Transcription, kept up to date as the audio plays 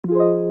Good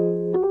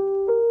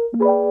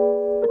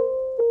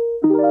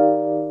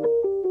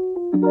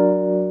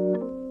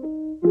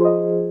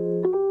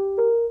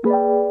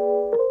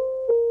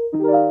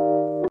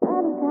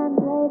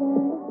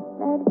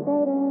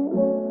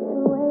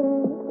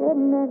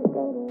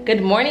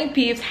morning,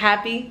 peeps.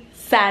 Happy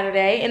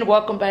Saturday and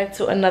welcome back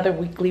to another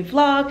weekly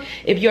vlog.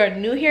 If you are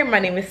new here, my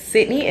name is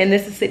Sydney and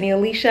this is Sydney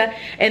Alicia,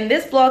 and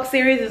this vlog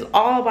series is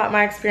all about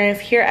my experience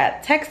here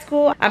at tech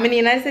school. I'm in the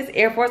United States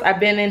Air Force. I've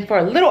been in for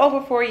a little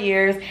over 4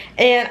 years,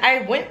 and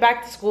I went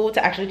back to school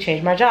to actually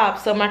change my job.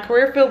 So my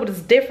career field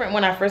was different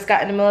when I first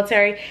got in the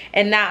military,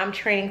 and now I'm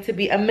training to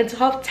be a mental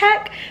health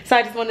tech. So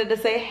I just wanted to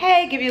say,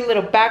 hey, give you a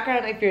little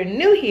background if you're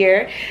new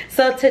here.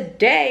 So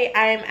today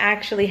I am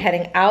actually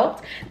heading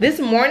out. This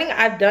morning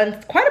I've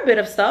done quite a bit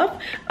of stuff.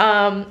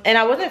 And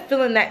I wasn't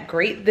feeling that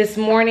great this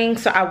morning,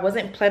 so I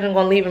wasn't planning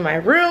on leaving my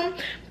room,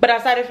 but I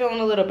started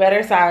feeling a little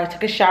better, so I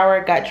took a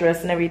shower, got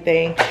dressed and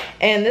everything.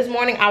 And this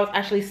morning I was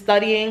actually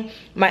studying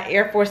my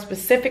Air Force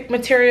specific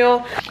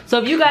material. So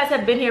if you guys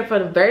have been here for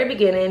the very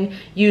beginning,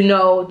 you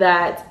know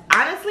that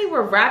honestly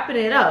we're wrapping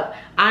it up.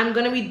 I'm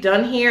gonna be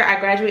done here.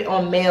 I graduate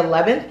on May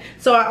 11th,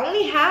 so I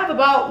only have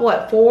about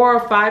what, 4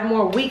 or 5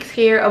 more weeks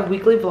here of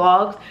weekly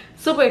vlogs.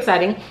 Super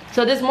exciting.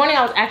 So this morning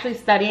I was actually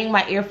studying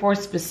my Air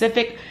Force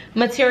specific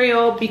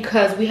material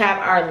because we have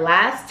our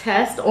last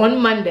test on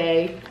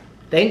Monday.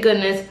 Thank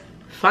goodness,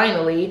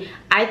 finally.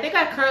 I think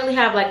I currently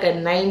have like a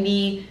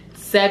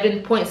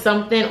 97 point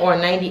something or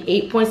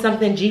 98 point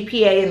something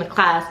GPA in the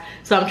class.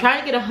 So I'm trying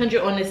to get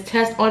 100 on this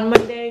test on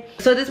Monday.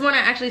 So this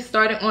morning I actually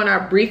started on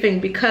our briefing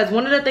because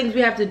one of the things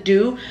we have to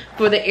do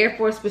for the Air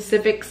Force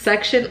specific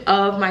section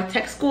of my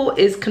tech school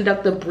is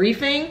conduct a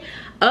briefing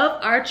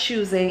of our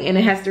choosing, and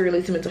it has to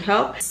relate to mental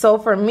health. So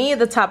for me,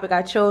 the topic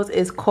I chose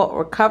is cult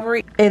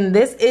recovery, and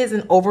this is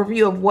an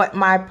overview of what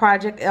my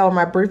project or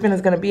my briefing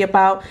is going to be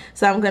about.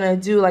 So I'm going to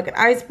do like an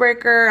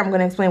icebreaker. I'm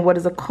going to explain what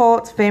is a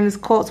cult, famous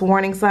cults,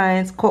 warning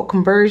signs, cult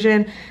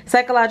conversion,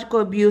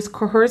 psychological abuse,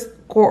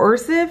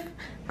 coercive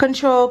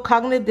control,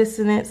 cognitive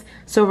dissonance,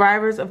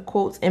 survivors of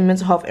cults, and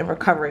mental health and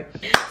recovery.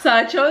 So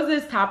I chose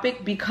this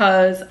topic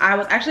because I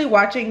was actually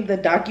watching the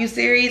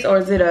docu-series, or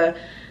is it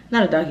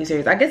not a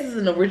docu-series, I guess it's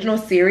an original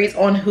series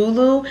on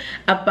Hulu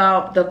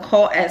about the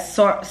cult at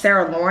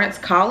Sarah Lawrence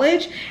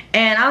College,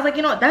 and I was like,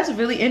 you know what, that's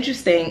really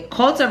interesting.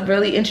 Cults are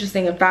really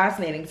interesting and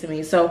fascinating to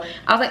me, so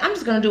I was like, I'm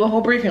just gonna do a whole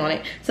briefing on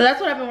it. So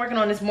that's what I've been working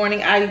on this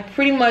morning. I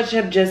pretty much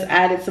have just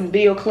added some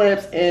video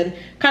clips and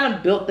kind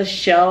of built the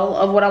shell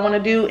of what I want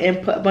to do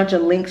and put a bunch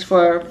of links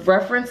for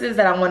references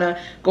that I want to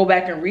go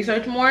back and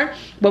research more.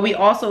 But we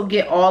also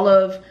get all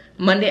of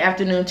Monday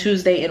afternoon,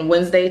 Tuesday, and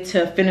Wednesday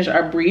to finish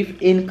our brief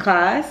in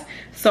class.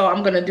 So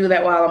I'm gonna do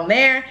that while I'm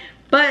there.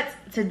 But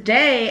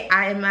today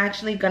I am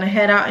actually gonna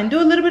head out and do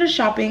a little bit of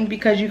shopping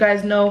because you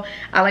guys know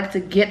I like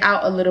to get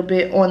out a little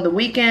bit on the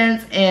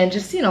weekends and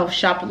just, you know,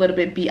 shop a little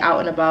bit, be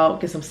out and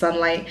about, get some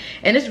sunlight.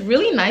 And it's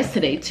really nice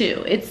today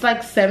too. It's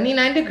like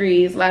 79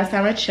 degrees last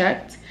time I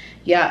checked.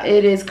 Yeah,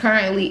 it is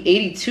currently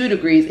 82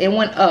 degrees. It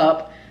went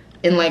up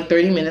in like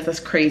 30 minutes. That's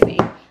crazy.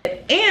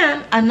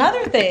 And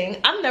another thing,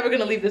 I'm never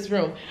gonna leave this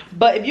room,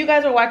 but if you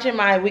guys are watching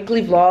my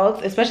weekly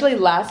vlogs, especially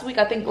last week,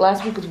 I think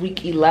last week was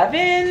week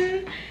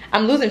 11,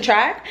 I'm losing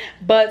track,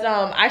 but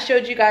I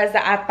showed you guys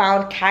that I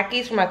found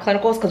khakis for my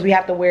clinicals because we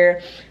have to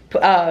wear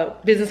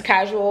business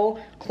casual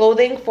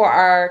clothing for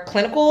our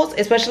clinicals,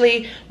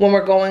 especially when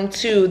we're going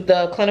to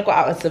the clinical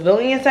out in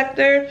civilian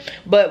sector.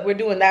 But we're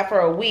doing that for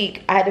a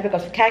week. I had to pick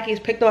up some khakis,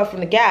 picked them up from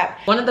the Gap.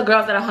 One of the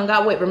girls that I hung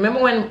out with, remember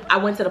when I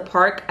went to the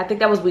park? I think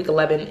that was week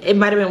 11. It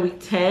might have been week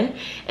 10.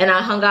 And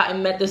I hung out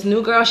and met this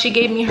new girl. She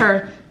gave me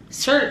her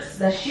shirts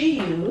that she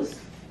used.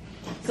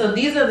 So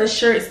these are the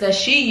shirts that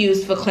she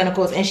used for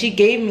clinicals, and she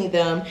gave me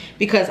them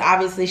because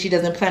obviously she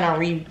doesn't plan on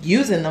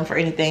reusing them for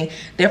anything.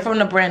 They're from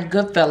the brand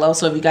Goodfellow.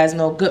 So if you guys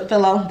know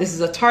Goodfellow, this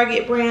is a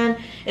Target brand,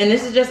 and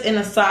this is just in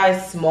a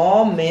size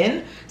small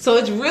men. So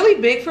it's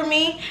really big for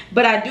me,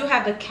 but I do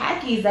have the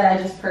khakis that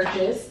I just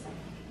purchased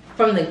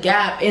from the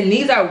Gap, and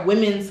these are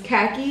women's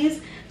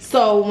khakis.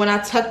 So when I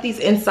tuck these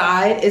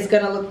inside, it's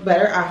gonna look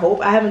better, I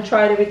hope. I haven't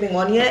tried everything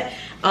on yet.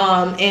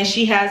 And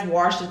she has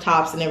washed the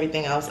tops and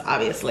everything else,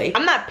 obviously.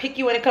 I'm not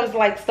picky when it comes to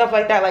like stuff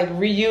like that, like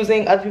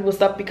reusing other people's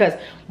stuff, because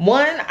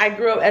one, I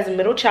grew up as a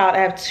middle child. I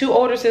have 2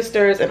 older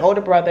sisters, an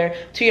older brother,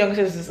 2 younger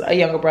sisters, a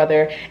younger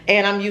brother,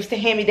 and I'm used to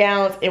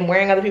hand-me-downs and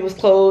wearing other people's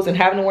clothes and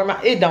having to wear my,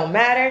 it don't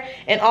matter.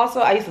 And also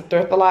I used to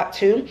thrift a lot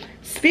too.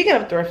 Speaking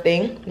of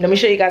thrifting, let me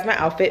show you guys my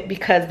outfit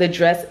because the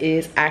dress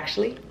is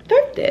actually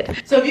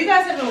thrifted. So if you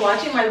guys have been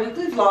watching my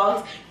weekly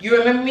vlogs, you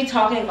remember me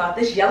talking about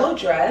this yellow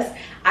dress.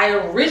 I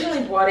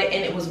originally bought it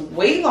and it was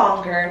way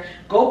longer.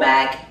 Go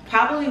back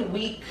probably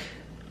week,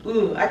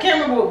 I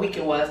can't remember what week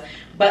it was,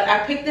 but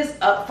I picked this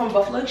up from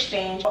Buffalo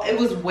Exchange. It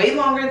was way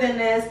longer than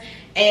this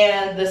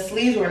and the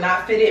sleeves were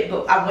not fitted,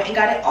 but I went and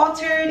got it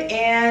altered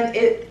and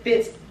it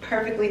fits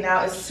perfectly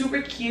now. It's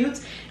super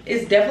cute.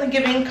 It's definitely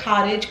giving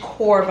cottage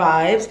core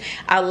vibes.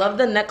 I love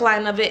the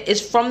neckline of it. It's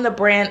from the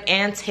brand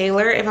Ann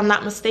Taylor, if I'm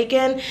not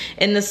mistaken.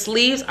 And the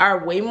sleeves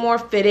are way more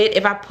fitted.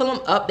 If I pull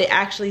them up, they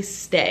actually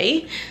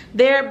stay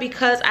there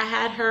because I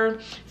had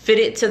her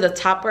fitted to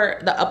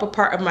the upper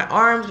part of my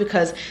arms,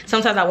 because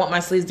sometimes I want my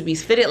sleeves to be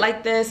fitted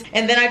like this.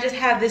 And then I just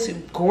have this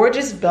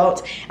gorgeous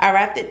belt. I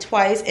wrapped it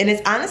twice, and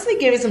it's honestly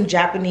giving some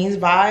Japanese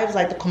vibes,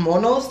 like the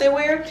kimonos they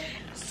wear.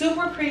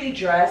 Super pretty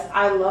dress.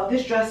 I love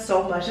this dress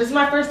so much. This is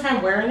my first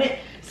time wearing it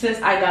since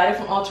I got it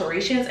from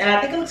Alterations, and I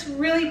think it looks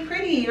really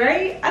pretty,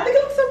 right? I think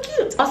it looks so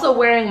cute. Also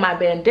wearing my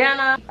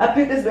bandana. I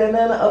picked this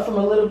bandana up from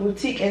a little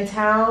boutique in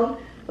town,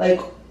 like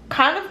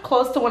kind of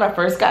close to when I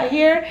first got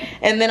here.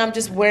 And then I'm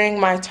just wearing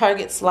my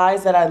Target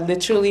slides that I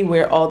literally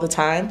wear all the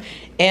time,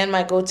 and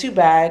my go-to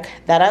bag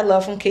that I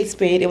love from Kate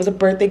Spade. It was a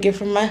birthday gift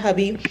from my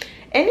hubby.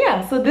 And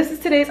yeah, so this is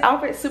today's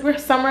outfit. Super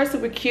summer,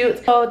 super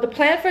cute. So the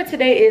plan for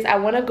today is I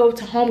want to go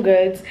to Home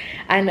Goods.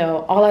 I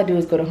know all I do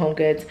is go to Home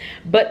Goods,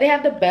 but they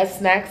have the best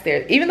snacks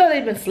there. Even though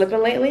they've been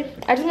slipping lately,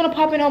 I just want to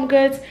pop in Home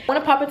Goods. I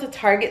want to pop into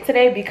Target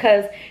today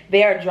because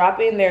they are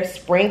dropping their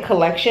spring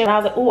collection. And I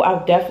was like, oh,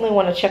 I definitely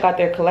want to check out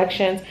their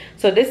collections.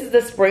 So this is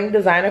the spring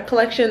designer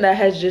collection that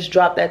has just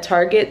dropped at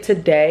Target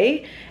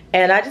today.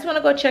 And I just want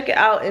to go check it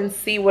out and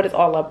see what it's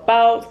all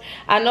about.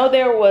 I know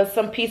there was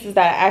some pieces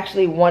that I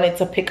actually wanted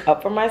to pick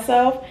up for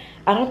myself.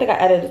 I don't think I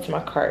added it to my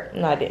cart.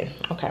 No, I didn't.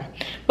 Okay.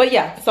 But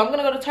yeah, so I'm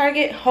going to go to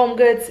Target, Home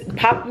Goods,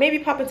 maybe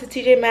pop into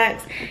TJ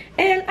Maxx.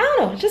 And I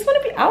don't know, just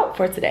want to be out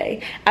for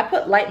today. I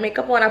put light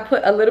makeup on. I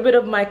put a little bit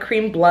of my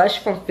cream blush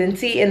from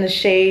Fenty in the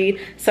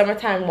shade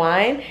Summertime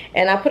Wine.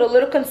 And I put a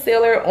little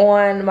concealer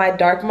on my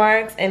dark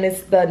marks. And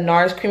it's the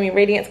NARS Creamy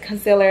Radiance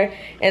Concealer.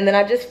 And then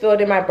I just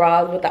filled in my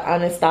brows with the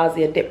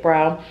Anastasia Dip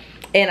Brow.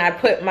 And I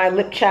put my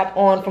lip chap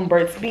on from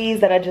Burt's Bees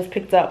that I just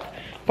picked up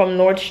from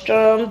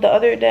Nordstrom the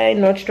other day.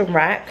 Nordstrom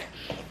Rack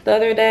the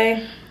other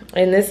day.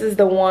 And this is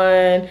the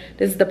one,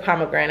 this is the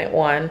pomegranate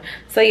one.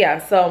 So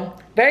yeah, so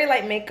very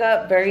light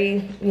makeup,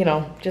 very, you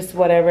know, just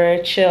whatever,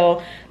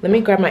 chill. Let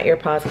me grab my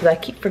AirPods because I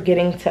keep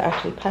forgetting to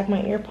actually pack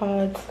my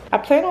AirPods. I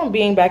plan on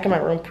being back in my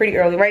room pretty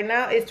early. Right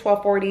now it's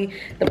 12:40.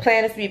 The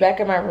plan is to be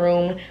back in my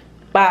room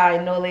by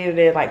no later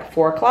than like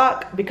 4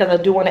 o'clock, because I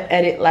do want to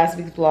edit last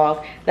week's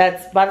vlog.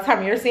 That's, by the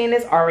time you're seeing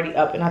this, already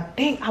up. And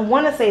I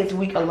want to say it's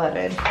week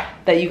 11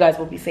 that you guys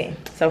will be seeing.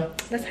 So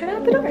let's head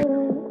out the door.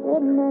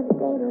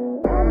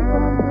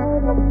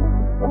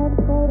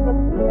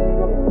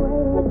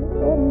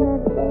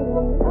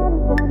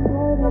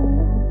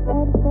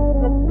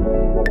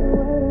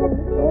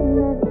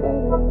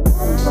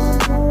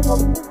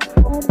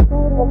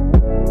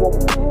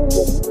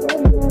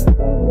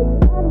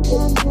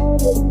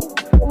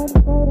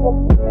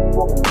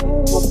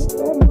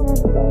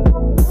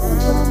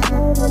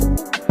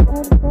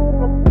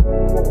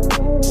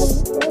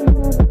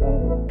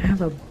 I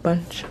have a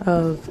bunch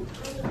of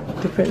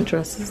different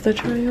dresses to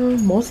try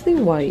on, mostly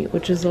white,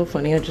 which is so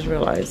funny. I just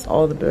realized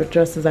all the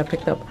dresses I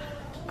picked up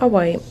are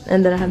white.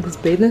 And then I have this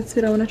bathing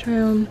suit I want to try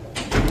on.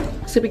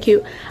 Super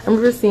cute. I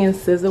remember seeing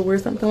SZA wear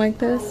something like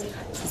this.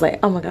 So it's like,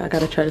 oh my god, I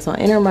gotta try this on.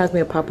 And it reminds me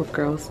of Pop-Up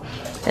Girls.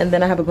 And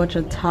then I have a bunch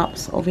of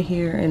tops over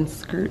here and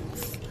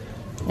skirts.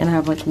 And I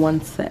have like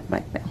one set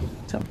back there.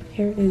 So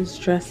here is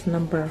dress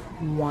number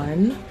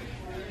 1.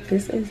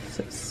 This is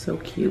so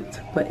cute,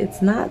 but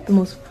it's not the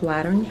most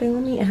flattering thing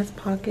on me. It has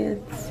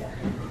pockets,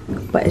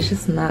 but it's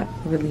just not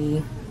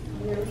really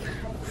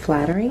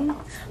flattering.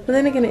 But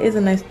then again, it is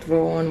a nice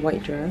throw-on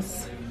white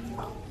dress.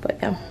 But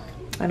yeah,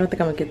 I don't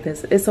think I'm gonna get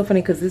this. It's so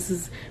funny because this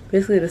is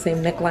basically the same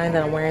neckline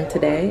that I'm wearing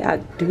today. I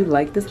do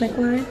like this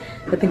neckline.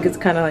 I think it's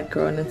kind of like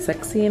girl and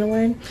sexy in a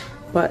way.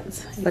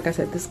 But like I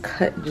said, this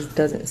cut just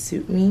doesn't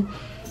suit me.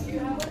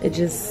 It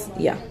just,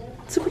 yeah.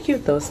 Super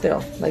cute though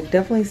still. Like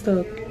definitely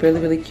still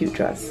really cute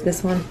dress.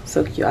 This one,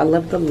 so cute. I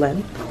love the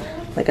length.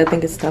 Like I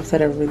think it stops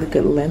at a really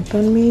good length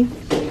on me.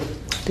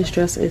 This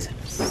dress is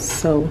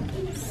so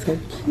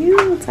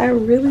cute. I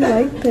really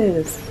like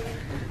this.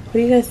 What do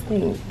you guys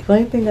think? The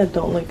only thing I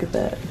don't like is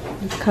that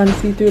it's kind of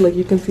see-through. Like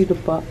you can see the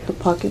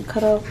pocket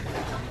cut out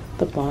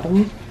the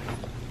bottom.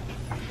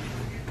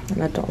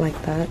 And I don't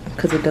like that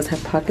because it does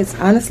have pockets.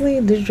 Honestly,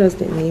 this dress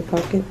didn't need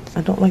pockets.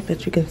 I don't like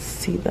that you can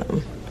see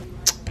them.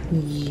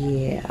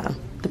 Yeah,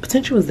 the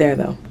potential was there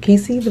though. Can you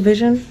see the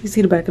vision? You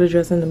see the back of the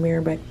dress in the mirror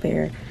back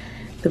there.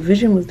 The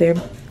vision was there.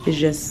 It's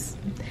just,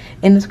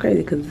 and it's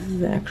crazy because this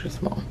is extra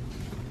small.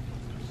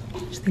 I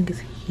just think it's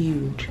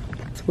huge.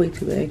 It's way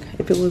too big.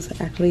 If it was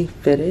actually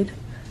fitted,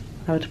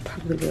 I would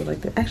probably wear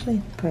like that.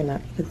 Actually, probably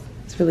not because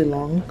it's really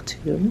long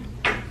too.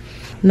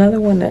 Another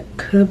one that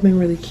could have been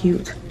really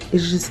cute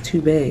is just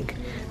too big.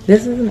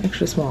 This is an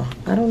extra small.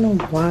 I don't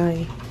know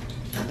why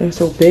they're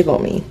so big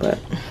on me, but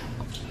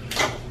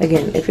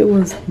again, if it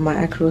was my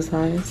actual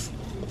size,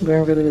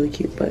 they're really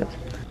cute. But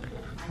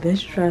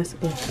this dress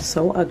is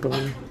so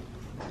ugly.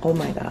 Oh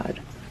my god.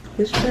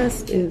 This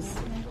dress is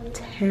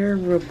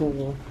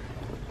terrible.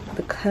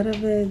 The cut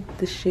of it,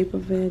 the shape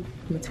of it,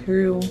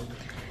 material,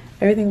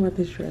 everything about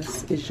this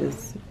dress is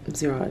just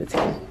 0 out of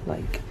 10.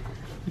 Like,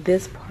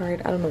 This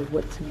part, I don't know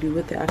what to do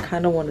with it. I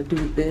kind of want to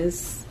do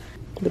this.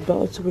 The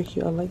belt is super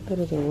cute. I like that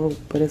as a rope,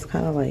 but it's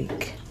kind of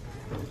like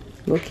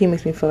low-key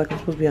makes me feel like I'm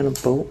supposed to be on a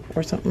boat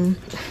or something.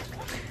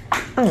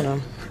 I don't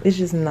know. It's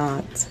just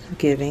not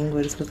giving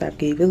what it's supposed to have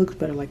gave. It looks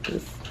better like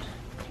this,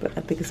 but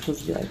I think it's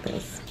supposed to be like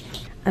this.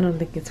 I don't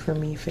think it's for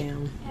me,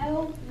 fam.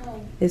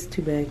 It's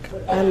too big.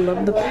 I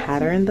love the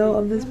pattern though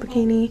of this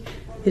bikini.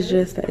 It's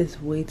just that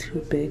it's way too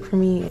big for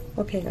me.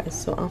 Okay guys,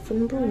 so outfit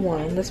number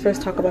one. Let's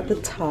first talk about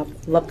the top.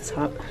 Love the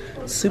top.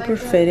 Super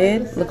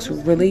fitted. Feels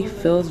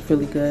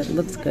really good.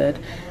 Looks good.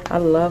 I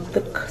love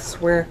the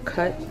square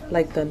cut,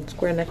 like the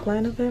square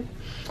neckline of it.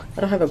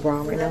 I don't have a bra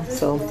on right now,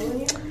 so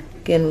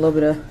getting a little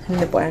bit of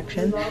nipple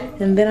action.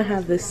 And then I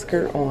have this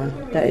skirt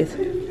on that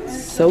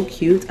is so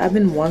cute. I've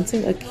been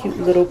wanting a cute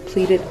little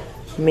pleated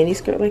mini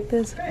skirt like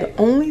this. The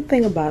only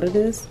thing about it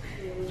is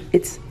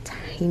it's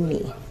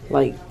tiny.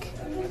 Like,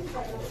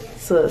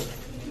 so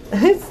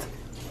it's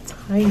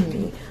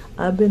tiny.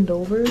 I bend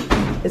over,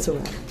 it's a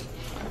wrap.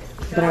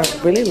 But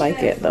I really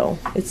like it though.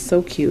 It's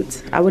so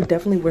cute. I would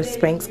definitely wear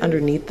Spanx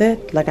underneath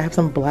it. Like I have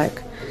some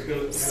black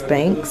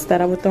Spanx that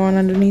I would throw on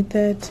underneath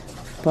it,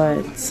 but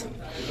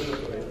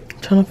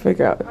I'm trying to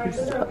figure out,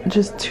 it's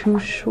just too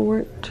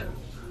short.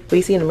 But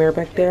you see in the mirror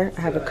back there,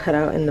 I have a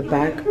cutout in the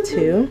back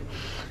too.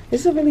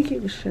 This is a really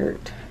cute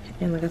shirt.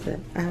 And like I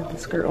said, I have the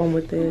skirt on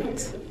with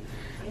it.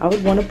 I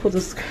would want to pull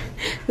the skirt.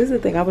 This is the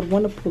thing, I would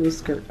want to pull the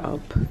skirt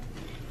up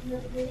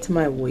to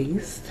my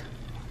waist.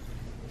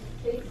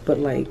 But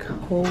like,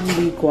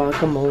 holy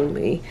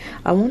guacamole.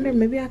 I wonder,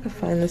 maybe I could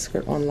find this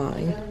skirt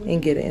online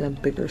and get it in a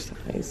bigger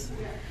size.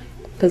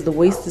 Because the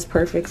waist is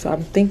perfect, so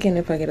I'm thinking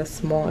if I get a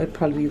small, it'd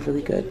probably be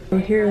really good. So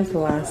here is the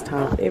last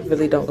top. It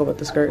really don't go with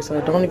the skirt, so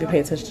I don't even pay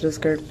attention to the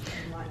skirt.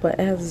 But it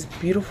has this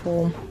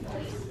beautiful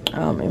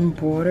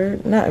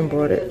embroidered, not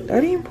embroidered,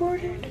 are they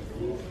embroidered?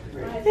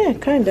 Yeah,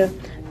 kind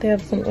of. They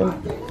have some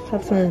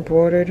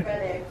embroidered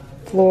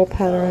floral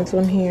patterns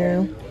on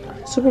here.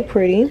 Super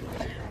pretty,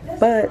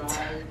 but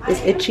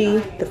it's itchy,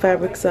 the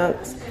fabric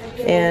sucks,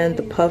 and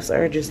the puffs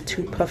are just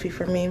too puffy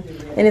for me.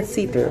 And it's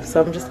see-through,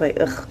 so I'm just like,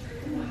 ugh.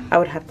 I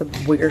would have to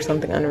wear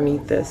something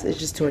underneath this. It's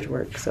just too much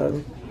work,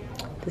 so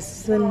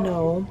this is a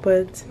no,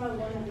 but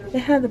it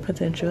had the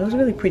potential. It was a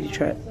really pretty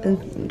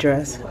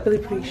dress, really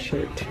pretty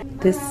shirt.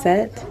 This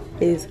set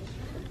is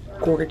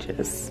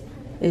gorgeous.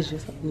 It's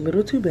just a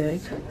little too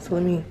big,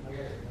 so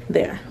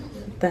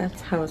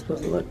that's how it's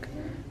supposed to look.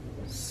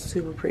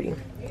 Super pretty.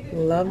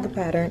 Love the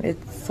pattern.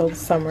 It's so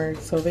summer,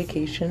 so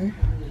vacation.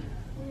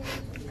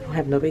 I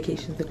have no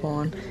vacations to go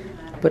on,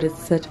 but it's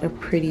such a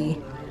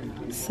pretty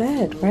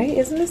set, right?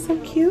 Isn't it so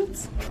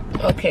cute?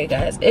 Okay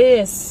guys, it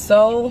is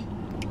so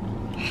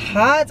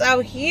hot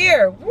out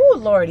here. Woo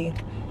lordy.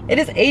 It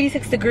is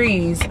 86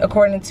 degrees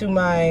according to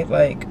my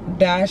like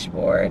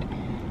dashboard.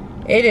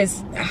 It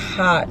is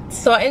hot.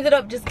 So I ended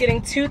up just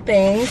getting two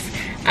things.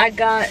 I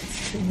got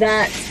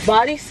that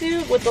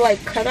bodysuit with the like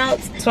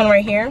cutouts. This one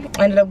right here.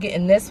 I ended up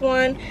getting this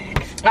one.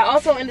 I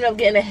also ended up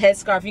getting a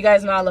headscarf. You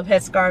guys know I love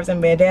headscarves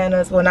and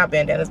bandanas. Well, not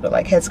bandanas, but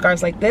like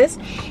headscarves like this.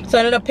 So I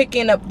ended up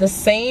picking up the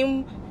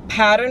same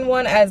pattern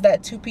one as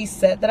that two-piece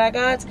set that I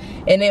got,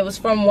 and it was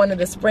from one of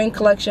the spring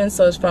collections,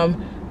 so it's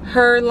from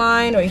her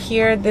line right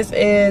here. This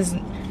is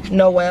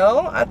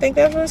Noelle, I think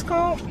that's what it's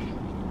called.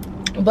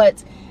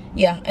 But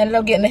yeah, I ended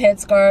up getting the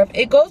headscarf.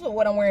 It goes with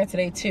what I'm wearing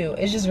today too.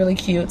 It's just really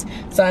cute,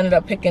 so I ended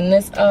up picking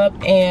this up,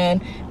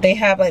 and they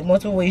have like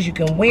multiple ways you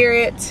can wear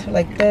it,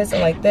 like this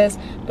and like this.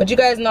 But you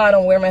guys know I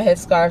don't wear my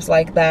headscarves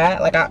like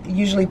that. Like I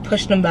usually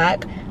push them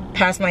back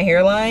past my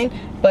hairline,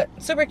 but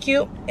super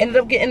cute. Ended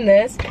up getting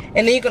this,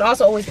 and then you can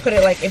also always put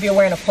it like if you're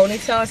wearing a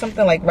ponytail or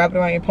something, like wrap it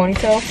around your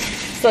ponytail.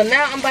 So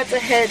now I'm about to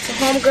head to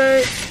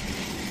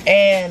HomeGoods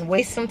and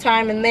waste some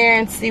time in there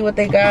and see what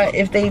they got,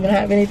 if they even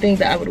have anything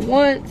that I would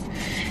want,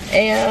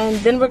 and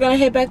then we're gonna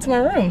head back to my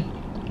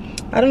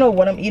room. I don't know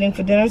what I'm eating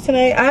for dinner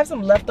tonight. I have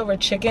some leftover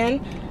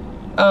chicken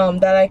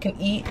that I can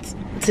eat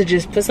to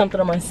just put something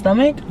on my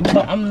stomach,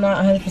 but I'm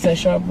not 100%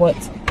 sure of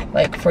what's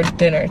like for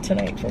dinner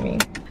tonight for me.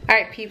 All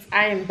right, peeps,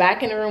 I am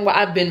back in the room. Well,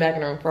 I've been back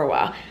in the room for a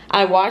while.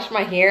 I washed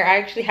my hair. I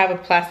actually have a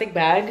plastic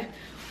bag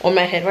on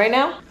my head right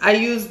now. I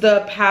used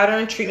the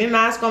Pattern treatment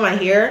mask on my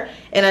hair,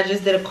 and I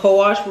just did a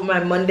co-wash with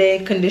my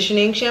Monday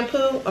conditioning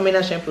shampoo. I mean,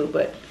 not shampoo,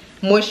 but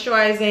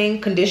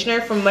moisturizing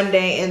conditioner from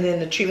Monday, and then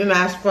the treatment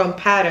mask from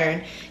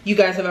Pattern. You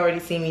guys have already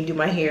seen me do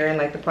my hair and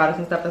like the products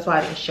and stuff. That's why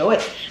I didn't show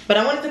it. But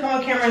I wanted to come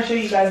on camera and show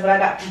you guys what I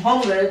got from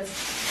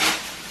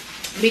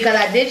HomeGoods, because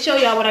I did show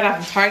y'all what I got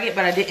from Target,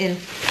 but I didn't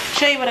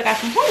show you what I got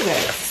from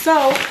HomeGoods. So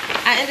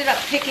I ended up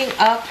picking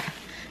up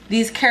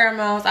these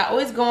caramels. I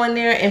always go in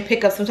there and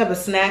pick up some type of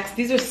snacks.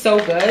 These are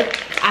so good.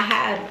 I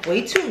had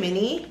way too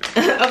many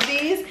of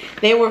these.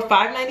 They were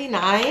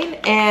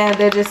 $5.99, and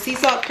they're just sea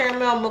salt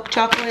caramel milk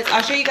chocolates.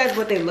 I'll show you guys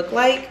what they look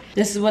like.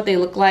 This is what they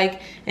look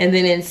like, and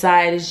then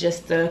inside is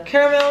just the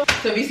caramel.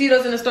 So if you see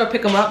those in the store,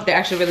 pick them up. They're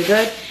actually really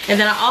good. And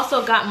then I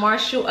also got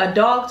Marshall a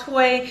dog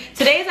toy.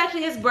 Today is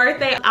actually his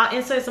birthday. I'll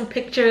insert some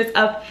pictures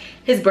of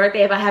his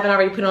birthday if I haven't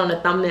already put it on the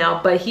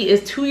thumbnail, but he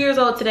is 2 years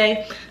old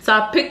today. So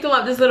I picked him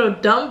up this little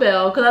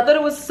dumbbell because I thought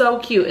it was so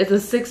cute. It's a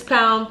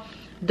 6-pound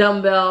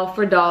dumbbell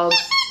for dogs.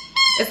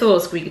 It's a little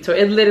squeaky toy.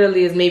 It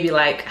literally is maybe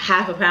like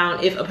half a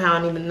pound, if a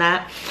pound, even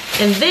that.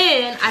 And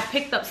then I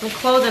picked up some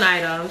clothing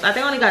items. I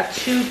think I only got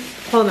 2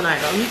 clothing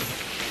items.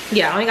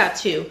 Yeah, I only got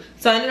 2.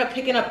 So I ended up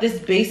picking up this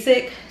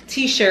basic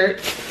t-shirt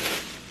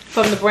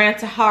from the brand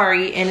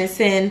Tahari, and it's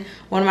in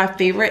one of my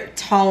favorite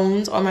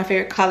tones or my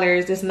favorite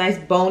colors, this nice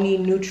bony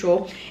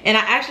neutral. And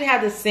I actually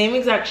have the same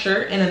exact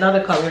shirt in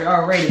another color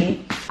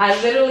already.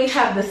 I literally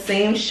have the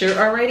same shirt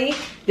already.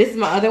 This is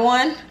my other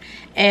one,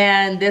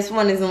 and this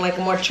one is in like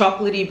a more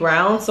chocolatey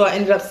brown. So I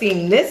ended up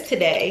seeing this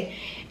today,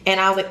 and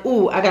I was like,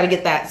 ooh, I gotta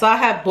get that. So I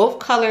have both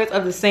colors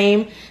of the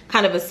same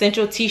kind of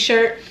essential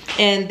t-shirt,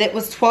 and that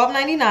was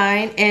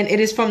 $12.99, and it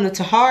is from the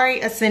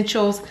Tahari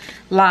Essentials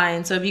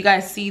line. So if you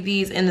guys see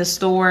these in the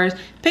stores,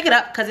 pick it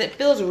up because it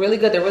feels really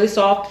good. They're really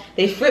soft,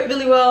 they fit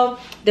really well,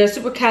 they're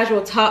super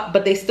casual top,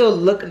 but they still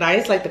look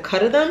nice, like the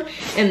cut of them.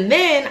 And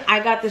then I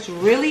got this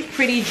really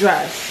pretty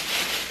dress,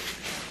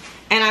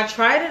 and I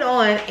tried it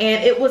on,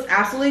 and it was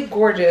absolutely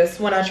gorgeous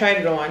when I tried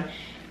it on.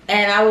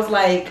 And I was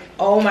like,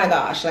 oh my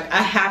gosh, like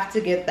I have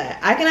to get that.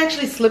 I can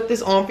actually slip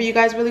this on for you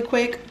guys really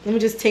quick. Let me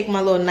just take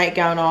my little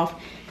nightgown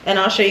off, and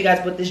I'll show you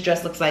guys what this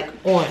dress looks like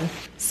on.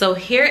 So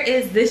here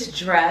is this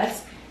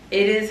dress.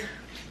 It is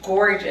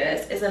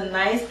gorgeous. It's a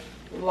nice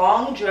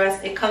long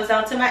dress. It comes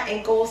down to my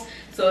ankles.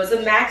 So it's a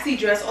maxi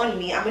dress on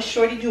me. I'm a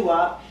shorty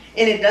do-up.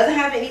 And it doesn't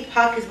have any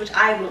pockets, which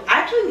I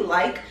actually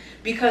like,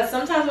 because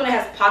sometimes when it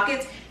has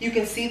pockets, you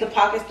can see the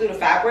pockets through the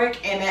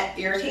fabric, and that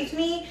irritates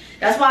me.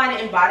 That's why I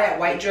didn't buy that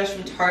white dress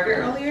from Target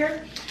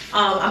earlier.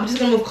 I'm just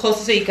gonna move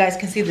closer so you guys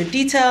can see the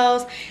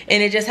details.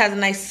 And it just has a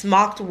nice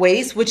smocked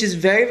waist, which is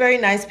very, very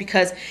nice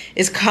because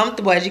it's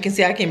comfortable. As you can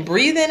see, I can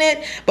breathe in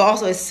it, but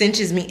also it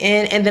cinches me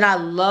in. And then I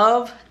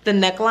love the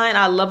neckline.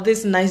 I love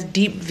this nice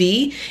deep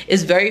V.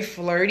 It's very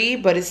flirty,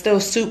 but it's still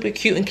super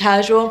cute and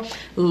casual.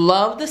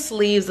 Love the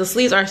sleeves. The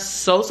sleeves are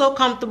so, so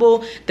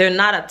comfortable. They're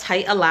not a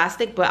tight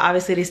elastic, but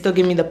obviously they still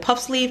give me the puff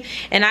sleeve.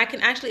 And I can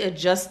actually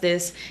adjust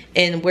this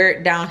and wear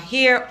it down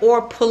here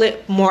or pull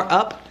it more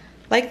up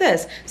like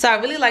this. So I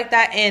really like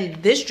that. And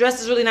this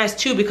dress is really nice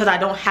too because I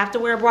don't have to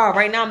wear a bra.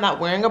 Right now I'm not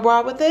wearing a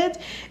bra with it,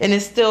 and it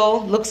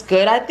still looks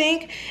good, I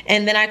think.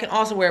 And then I can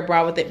also wear a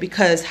bra with it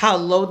because how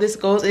low this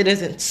goes, it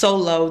isn't so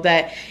low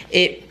that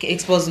it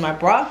exposes my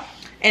bra.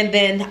 And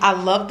then I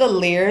love the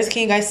layers.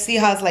 Can you guys see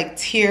how it's like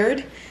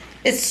tiered?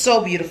 It's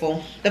so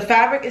beautiful. The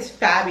fabric is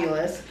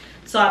fabulous.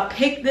 So I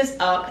picked this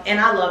up and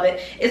I love it.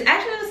 It's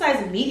actually in a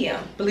size medium,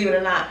 believe it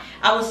or not.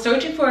 I was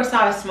searching for a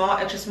size small,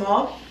 extra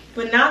small,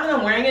 but now that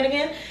I'm wearing it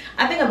again,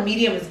 I think a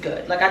medium is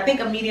good. Like, I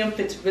think a medium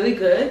fits really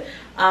good.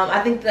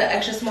 I think the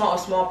extra small or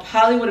small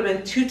probably would have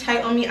been too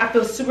tight on me. I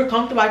feel super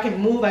comfortable. I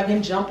can move, I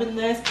can jump in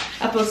this.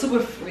 I feel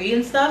super free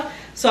and stuff.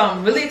 So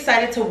I'm really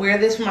excited to wear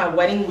this for my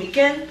wedding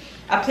weekend.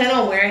 I plan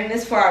on wearing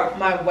this for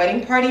my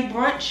wedding party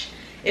brunch.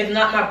 If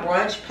not my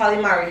brunch,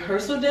 probably my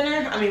rehearsal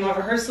dinner. I mean, my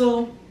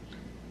rehearsal.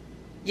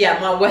 Yeah,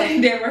 my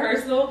wedding day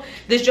rehearsal.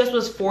 This dress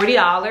was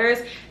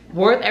 $40.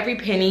 Worth every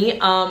penny.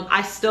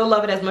 I still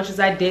love it as much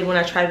as I did when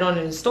I tried it on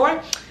in the store.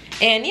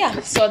 And yeah,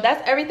 so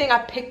that's everything I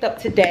picked up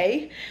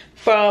today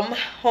from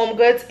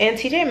HomeGoods and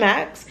TJ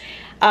Maxx.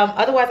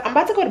 Otherwise, I'm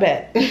about to go to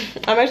bed.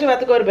 I'm actually about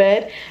to go to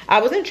bed. I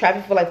was in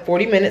traffic for like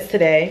 40 minutes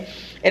today,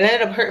 and I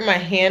ended up hurting my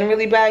hand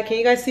really bad. Can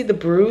you guys see the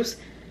bruise?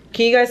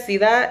 Can you guys see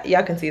that?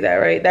 Y'all can see that,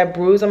 right? That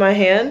bruise on my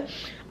hand.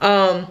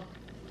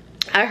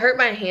 I hurt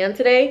my hand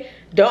today.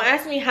 Don't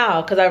ask me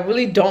how, because I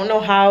really don't know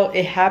how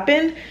it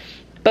happened.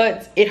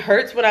 But it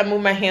hurts when I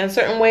move my hand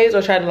certain ways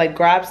or try to like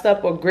grab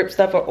stuff or grip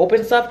stuff or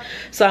open stuff.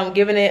 So I'm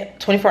giving it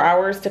 24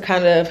 hours to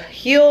kind of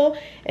heal.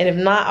 And if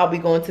not, I'll be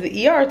going to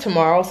the ER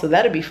tomorrow. So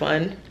that'll be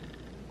fun.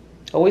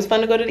 Always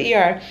fun to go to the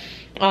ER.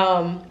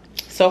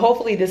 So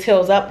hopefully this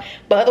heals up.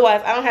 But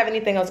otherwise, I don't have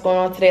anything else going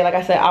on today. Like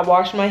I said, I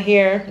washed my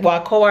hair. Well,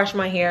 I co-washed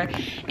my hair.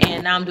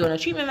 And now I'm doing a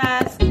treatment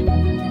mask.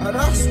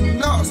 That's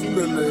nuts,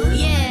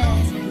 Lily.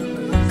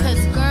 Yeah,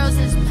 because girls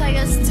is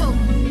players too.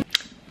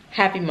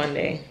 Happy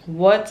Monday.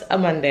 What a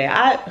Monday.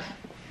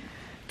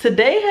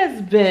 Today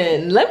has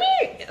been, let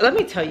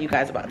me tell you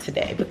guys about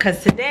today,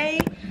 because today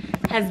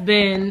has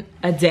been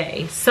a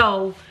day.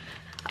 So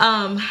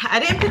I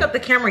didn't pick up the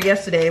camera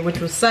yesterday,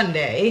 which was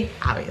Sunday,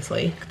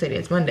 obviously today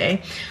is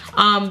Monday,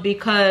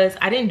 because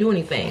I didn't do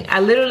anything. I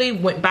literally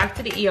went back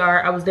to the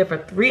ER. I was there for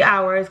 3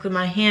 hours because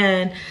my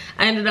hand,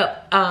 I ended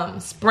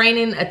up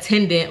spraining a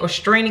tendon or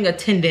straining a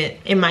tendon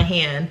in my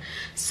hand.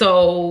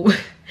 So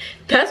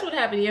that's what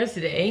happened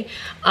yesterday.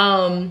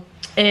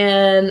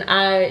 And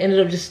I ended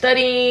up just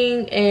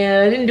studying,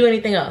 and I didn't do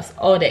anything else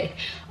all day.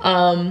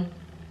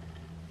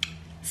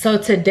 So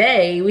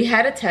today we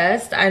had a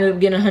test. I ended up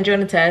getting 100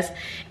 on the test,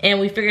 and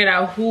we figured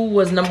out who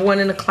was #1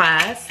 in the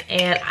class,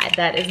 and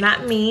that is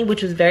not me,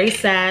 which was very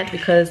sad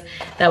because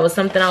that was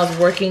something I was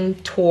working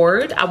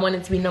toward. I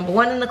wanted to be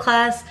 #1 in the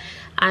class.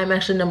 I'm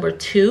actually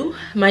 #2.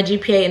 My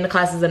GPA in the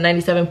class is a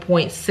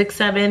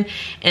 97.67,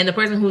 and the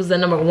person who's the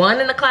 #1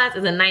 in the class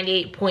is a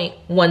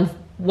 98.10.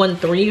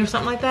 1.3 or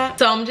something like that.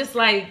 So I'm just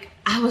like,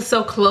 I was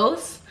so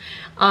close.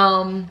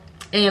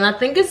 And I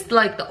think it's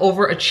like the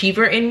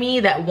overachiever in me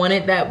that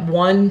wanted that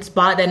one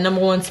spot, that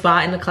 #1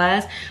 spot in the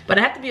class. But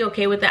I have to be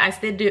okay with it. I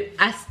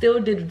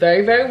still did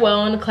very, very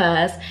well in the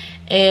class.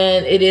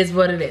 And it is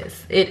what it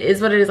is. It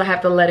is what it is. I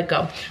have to let it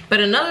go.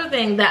 But another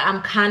thing that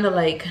I'm kind of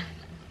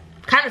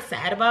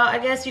sad about, I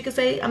guess you could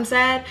say I'm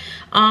sad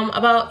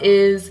about,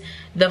 is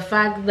the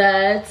fact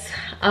that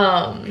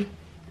I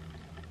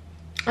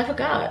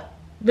forgot.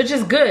 Which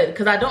is good,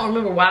 because I don't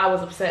remember why I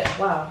was upset.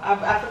 Wow,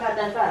 I forgot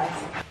that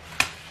fast.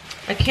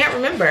 I can't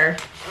remember.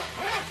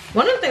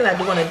 One of the things I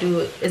do want to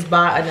do is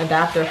buy an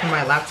adapter for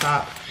my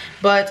laptop.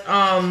 But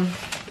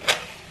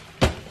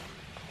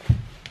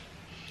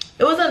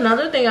it was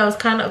another thing I was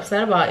kind of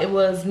upset about. It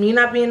was me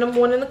not being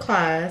 #1 in the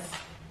class.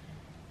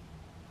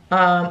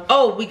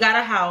 Oh, we got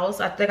a house.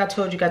 I think I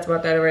told you guys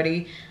about that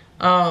already.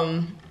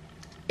 And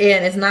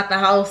it's not the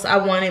house I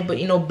wanted, but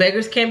you know,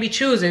 beggars can be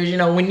choosers. You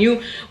know, when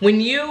you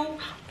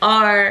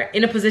are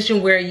in a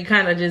position where you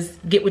kind of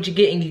just get what you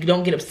get and you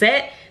don't get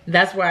upset,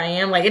 that's where I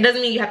am. Like, it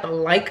doesn't mean you have to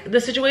like the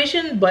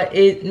situation, but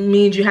it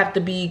means you have to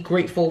be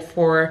grateful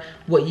for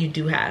what you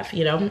do have,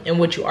 you know, and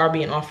what you are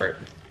being offered.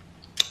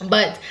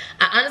 But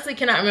I honestly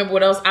cannot remember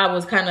what else I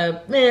was kind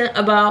of meh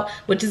about,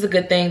 which is a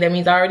good thing. That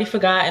means I already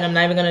forgot, and I'm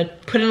not even gonna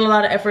put in a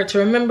lot of effort to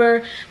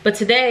remember. But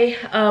today,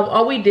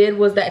 all we did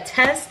was that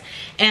test,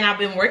 and I've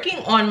been working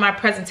on my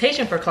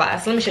presentation for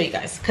class. Let me show you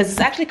guys, because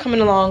it's actually coming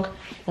along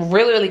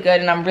really, really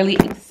good, and I'm really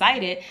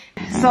excited.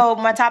 So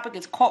my topic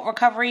is quote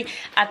recovery.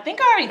 I think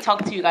I already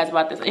talked to you guys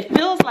about this. It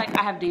feels like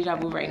I have deja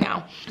vu right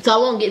now, so I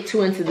won't get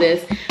too into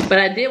this, but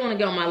I did want to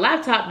get on my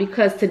laptop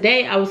because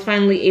today I was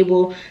finally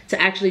able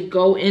to actually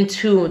go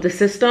into the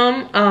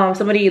system.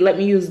 Somebody let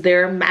me use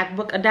their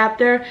MacBook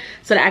adapter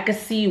so that I could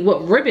see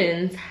what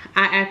ribbons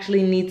I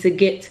actually need to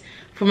get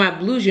for my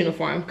blues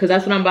uniform, because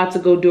that's what I'm about to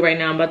go do right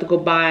now. I'm about to go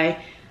buy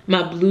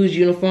my blues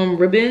uniform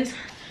ribbons.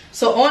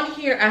 So on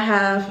here I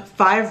have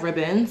 5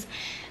 ribbons,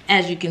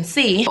 as you can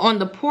see. On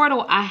the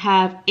portal I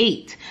have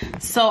 8.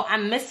 So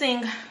I'm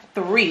missing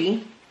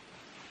 3.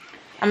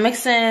 I'm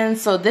mixing,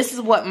 so this is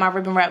what my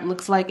ribbon wrap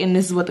looks like, and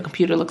this is what the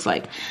computer looks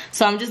like.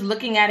 So I'm just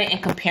looking at it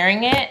and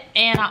comparing it.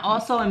 And I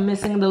also am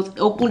missing those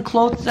Oakley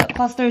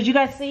clusters. You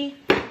guys see?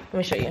 Let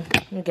me show you.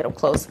 Let me get up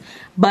close.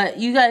 But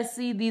you guys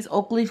see these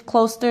Oakley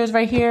clusters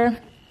right here?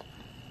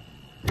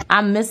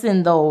 I'm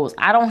missing those.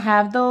 I don't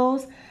have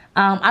those.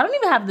 I don't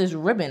even have this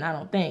ribbon, I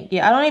don't think.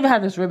 Yeah, I don't even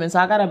have this ribbon, so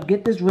I gotta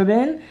get this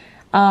ribbon.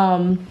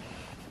 Oh,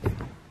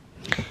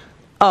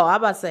 I'm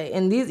about to say,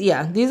 and these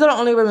are the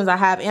only ribbons I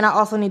have, and I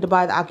also need to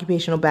buy the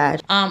occupational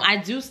badge. I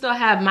do still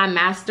have my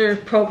master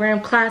program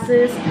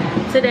classes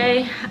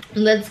today.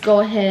 Let's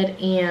go ahead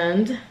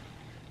and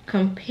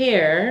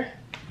compare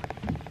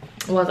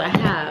what I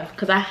have,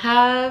 because I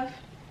have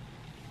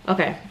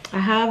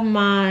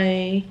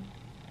my,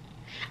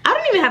 I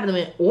don't even have them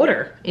in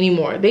order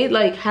anymore. They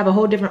like have a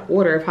whole different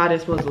order of how they're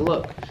supposed to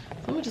look. So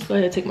I'm gonna just go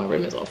ahead and take my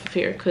ribbons off of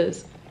here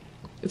because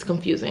it's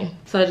confusing.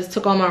 So I just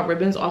took all my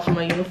ribbons off of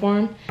my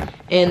uniform,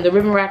 and the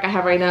ribbon rack I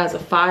have right now is a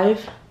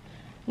 5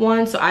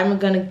 one. So I'm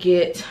gonna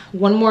get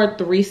one more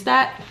 3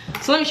 stack.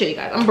 So let me show you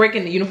guys. I'm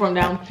breaking the uniform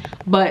down,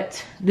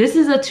 but this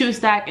is a 2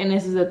 stack and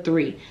this is a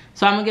 3.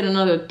 So I'm gonna get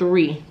another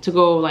 3 to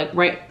go like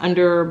right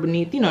under,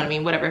 beneath, you know what I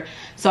mean, whatever.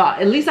 So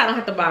at least I don't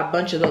have to buy a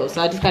bunch of those.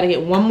 So I just gotta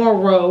get one more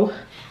row.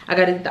 I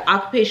gotta get the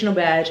occupational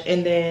badge,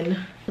 and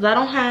then, cause I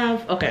don't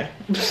have, okay.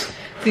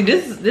 See,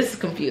 this is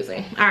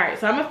confusing. All right,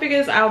 so I'm gonna figure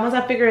this out. Once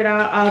I figure it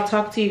out, I'll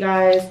talk to you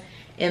guys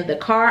in the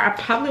car. I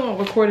probably won't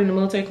record in the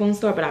military clothing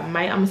store, but I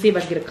might. I'm gonna see if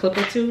I can get a clip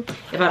or 2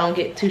 if I don't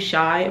get too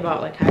shy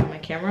about like having my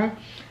camera.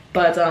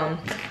 But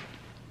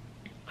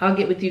I'll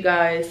get with you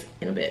guys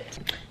in a bit.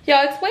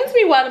 Y'all, explain to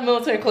me why the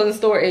military clothing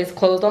store is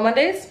closed on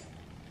Mondays.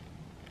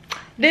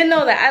 Didn't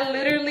know that. I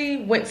literally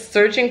went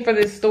searching for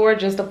this store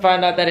just to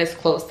find out that it's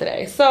closed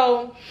today.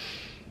 So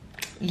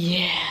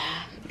yeah,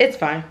 it's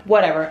fine,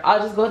 whatever. I'll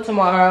just go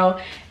tomorrow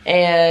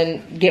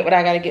and get what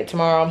I gotta get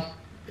tomorrow.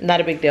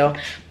 Not a big deal.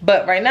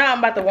 But right now I'm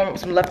about to warm up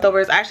some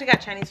leftovers. I actually got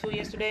Chinese food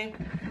yesterday,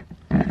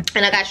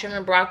 and I got shrimp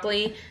and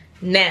broccoli.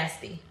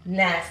 Nasty.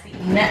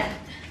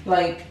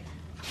 Like,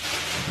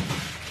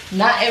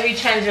 not every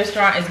Chinese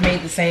restaurant is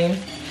made the same.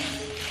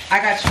 I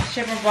got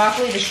shrimp and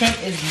broccoli. The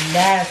shrimp is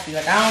nasty.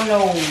 Like, I don't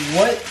know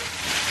what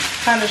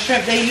kind of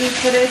shrimp they use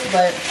for this,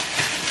 but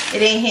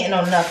it ain't hitting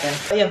on nothing.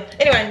 But yeah,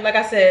 anyway, like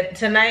I said,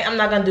 tonight I'm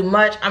not gonna do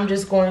much. I'm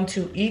just going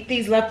to eat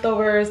these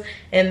leftovers,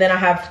 and then I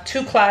have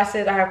 2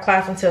 classes. I have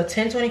class until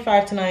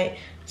 10:25 tonight.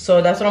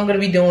 So that's what I'm gonna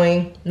be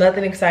doing.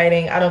 Nothing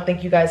exciting. I don't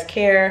think you guys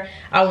care.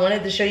 I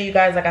wanted to show you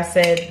guys, like I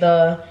said,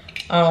 the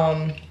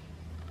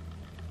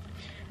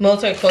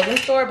military clothing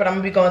store, but I'm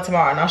gonna be going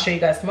tomorrow, and I'll show you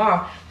guys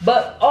tomorrow.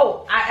 But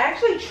oh, I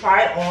actually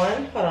tried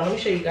on, hold on, let me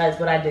show you guys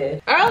what I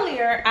did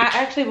earlier.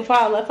 Before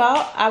I left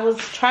out, I was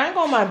trying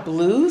on my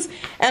blues,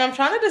 and I'm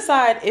trying to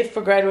decide if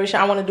for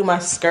graduation I want to do my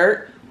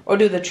skirt or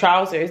do the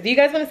trousers. Do you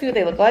guys want to see what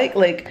they look like?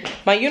 Like,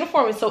 my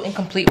uniform is so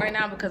incomplete right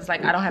now because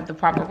like I don't have the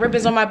proper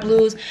ribbons on my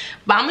blues,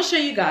 but I'm gonna show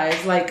you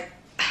guys. Like,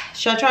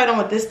 should I try it on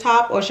with this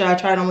top or should I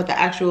try it on with the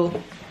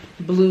actual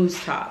blues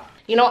top?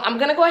 You know, I'm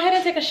gonna go ahead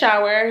and take a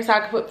shower so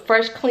I can put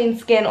fresh, clean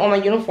skin on my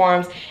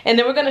uniforms. And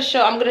then I'm gonna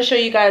show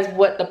you guys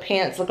what the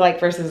pants look like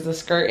versus the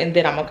skirt. And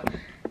then I'm gonna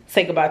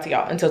say goodbye to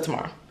y'all until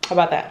tomorrow. How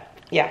about that?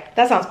 Yeah,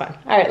 that sounds fun.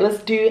 All right,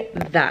 let's do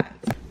that.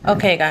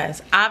 Okay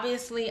guys,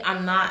 obviously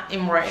I'm not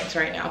in rags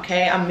right now,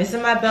 okay? I'm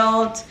missing my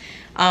belt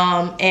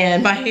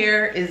and my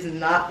hair is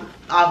not,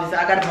 obviously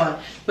I got a bun.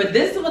 But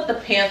this is what the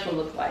pants will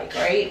look like,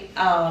 right?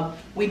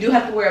 We do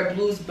have to wear a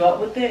blues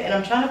belt with it, and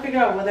I'm trying to figure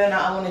out whether or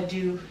not I wanna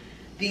do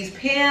these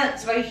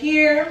pants right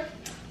here,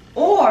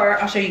 or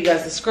I'll show you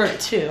guys the skirt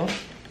too.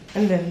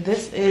 And then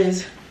this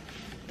is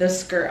the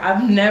skirt.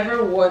 I've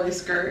never wore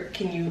this skirt.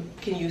 Can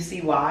you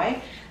see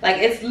why? Like,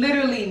 it's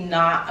literally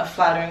not a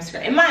flattering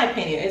skirt. In my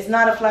opinion, it's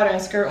not a flattering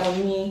skirt on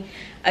me.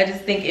 I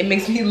just think it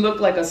makes me look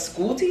like a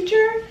school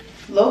teacher,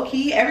 low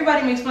key.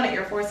 Everybody makes fun of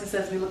Air Force and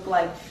says we look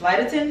like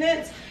flight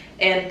attendants.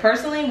 And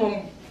personally,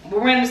 when we're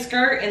wearing a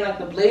skirt and like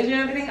the blazer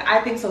and everything,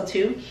 I think so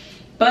too.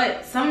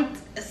 But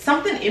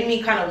something in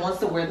me kind of wants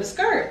to wear the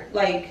skirt.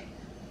 Like,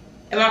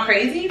 am I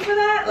crazy for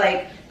that?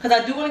 Like, cause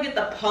I do want to get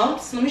the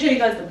pumps. Let me show you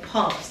guys the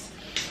pumps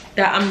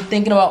that I'm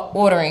thinking about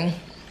ordering.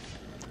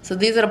 So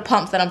these are the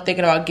pumps that I'm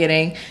thinking about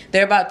getting.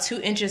 They're about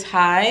 2 inches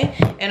high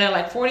and they're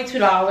like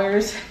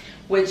 $42,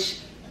 which,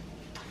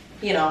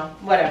 you know,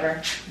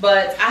 whatever.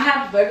 But I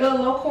have regular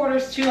low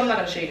quarters too. I'm not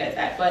gonna show you guys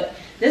that, but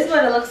this is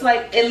what it looks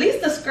like. At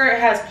least the skirt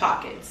has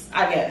pockets,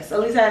 I guess. At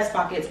least it has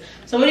pockets.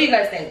 So what do you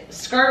guys think?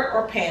 Skirt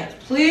or pants?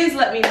 Please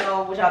let me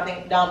know what y'all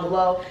think down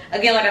below.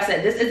 Again, like I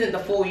said, this isn't the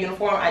full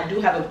uniform. I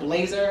do have a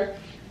blazer.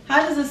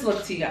 How does this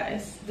look to you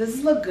guys? Does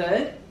this look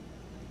good?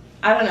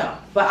 I don't know,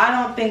 but I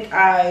don't think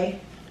I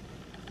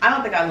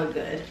look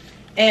good.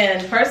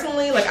 And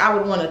personally, like, I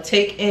would want to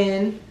take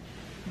in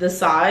the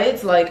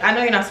sides. Like, I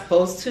know you're not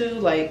supposed to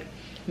like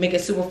make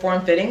it super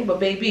form-fitting,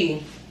 but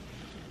baby,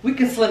 we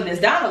can slim this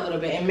down a little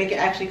bit and make it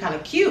actually kind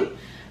of cute.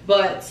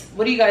 But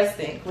what do you guys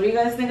think? What do you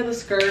guys think of the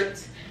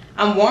skirt?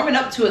 I'm warming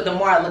up to it the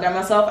more I look at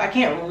myself. I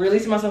can't really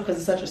see myself because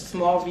it's such a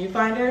small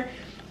viewfinder.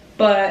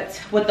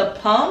 But with the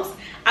pumps,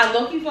 I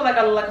low-key feel like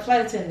I look like a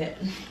flight attendant.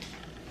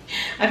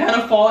 I kind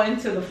of fall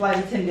into the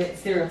flight attendant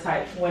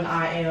stereotype when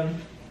I am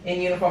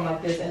in uniform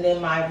like this. And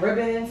then my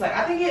ribbons, like,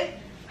 I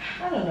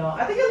don't know,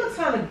 I think it looks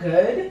kind of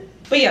good.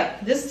 But yeah,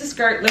 this is the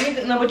skirt. Let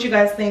me know what you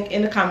guys think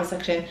in the comment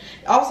section.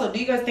 Also, do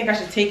you guys think I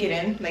should take it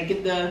in, like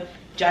get the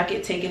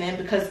jacket taken in?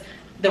 Because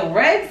the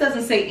regs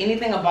doesn't say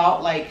anything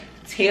about like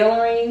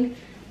tailoring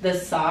the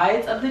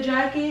sides of the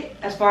jacket,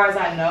 as far as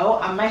I know.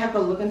 I might have to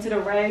look into the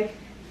reg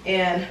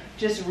and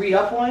just read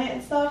up on it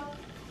and stuff.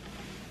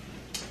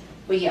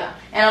 But yeah,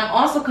 and I'm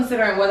also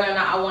considering whether or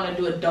not I want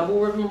to do a double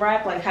ribbon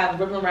rack, like have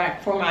a ribbon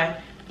rack for my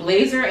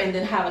blazer and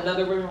then have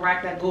another ribbon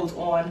rack that goes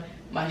on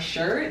my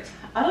shirt.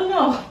 I don't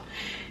know.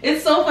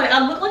 It's so funny.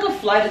 I look like a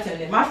flight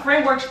attendant. My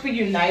friend works for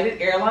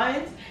United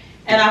Airlines,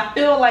 and I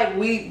feel like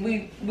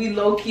we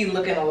low-key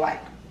looking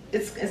alike.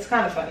 It's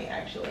kind of funny,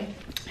 actually.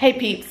 Hey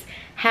peeps,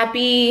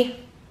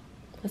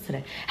 what's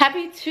today?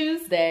 Happy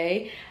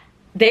Tuesday.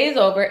 Day's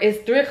over.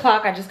 It's 3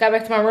 o'clock. I just got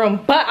back to my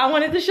room, but I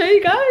wanted to show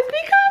you guys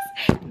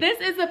because this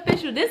is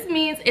official. This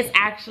means it's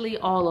actually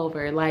all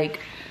over.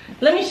 Like,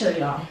 let me show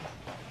y'all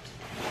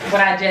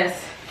what I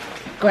just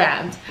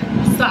grabbed.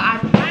 So I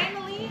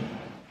finally,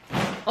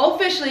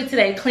 officially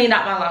today, cleaned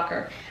out my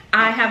locker.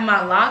 I have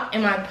my lock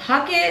in my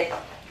pocket.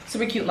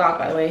 Super cute lock,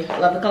 by the way. I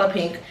love the color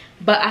pink.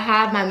 But I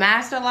have my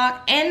master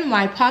lock in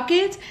my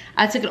pocket.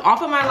 I took it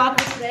off of my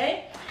locker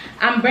today.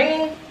 I'm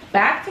bringing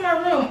back to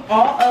my room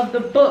all of the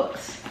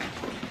books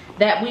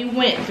that we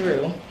went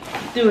through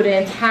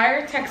the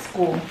entire tech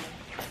school.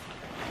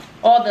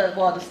 All the,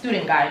 well, the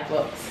student guide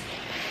books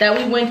that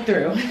we went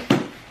through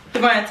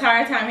my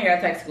entire time here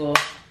at tech school.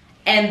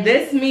 And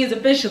this means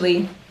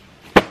officially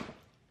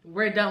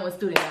we're done with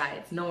student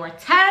guides. No more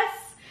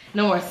tests,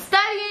 no more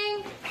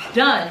studying,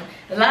 done.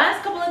 The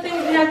last couple of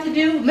things we have to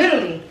do,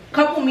 literally,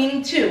 couple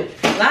meaning 2.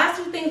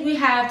 Last 2 things we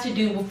have to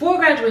do before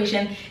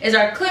graduation is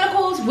our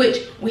clinicals,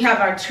 which we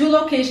have our 2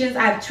 locations.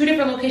 I have 2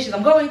 different locations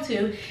I'm going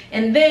to.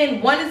 And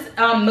then one is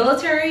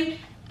military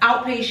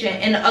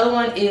outpatient and the other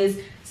one is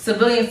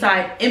civilian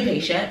side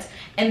inpatient.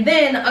 And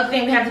then the other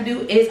thing we have to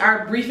do is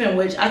our briefing,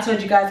 which I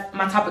told you guys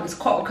my topic is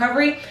court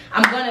recovery.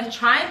 I'm gonna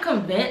try and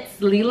convince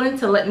Leland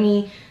to let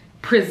me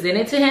present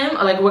it to him.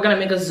 Like, we're gonna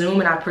make a Zoom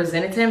and I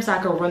present it to him so I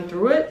can run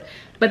through it.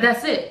 But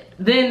that's it.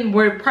 Then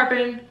we're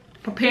preparing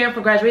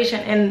for graduation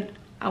and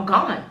I'm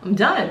gone. I'm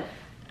done.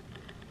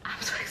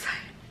 I'm so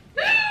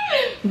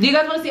excited. Do you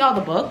guys wanna see all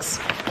the books?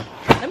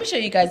 Let me show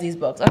you guys these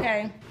books,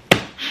 okay?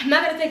 I'm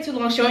not gonna take too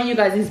long showing you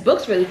guys these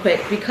books really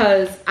quick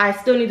because I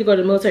still need to go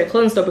to the military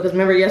clothing store, because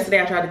remember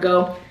yesterday I tried to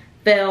go,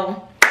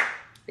 fell,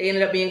 they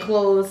ended up being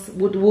closed,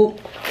 whoop whoop.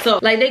 So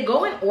like, they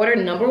go in order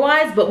number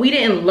wise, but we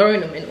didn't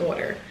learn them in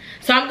order.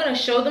 So I'm gonna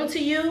show them to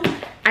you,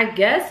 I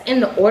guess, in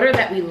the order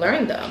that we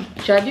learned them.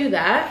 Should I do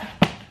that?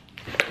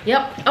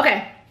 Yep,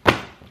 okay.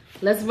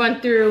 Let's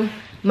run through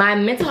my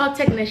mental health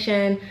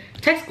technician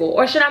tech school.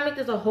 Or should I make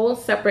this a whole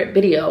separate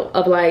video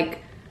of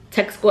like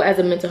tech school as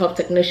a mental health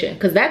technician,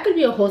 because that could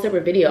be a whole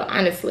separate video,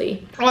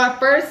 honestly. Our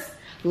first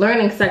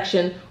learning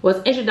section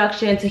was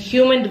introduction to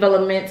human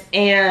development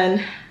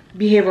and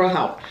behavioral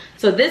health.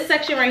 So this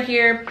section right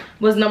here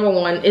was number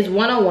 1, is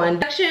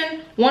 101.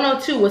 Section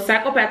 102 was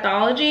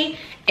psychopathology,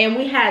 and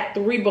we had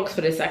 3 books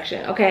for this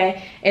section,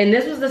 okay? And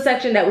this was the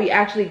section that we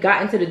actually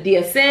got into the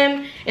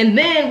DSM, and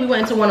then we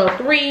went into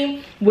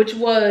 103, which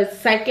was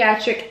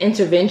psychiatric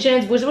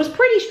interventions, which was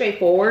pretty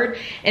straightforward.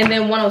 And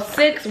then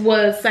 106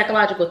 was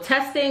psychological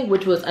testing,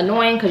 which was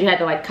annoying because you had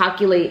to like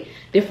calculate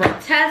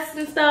different tests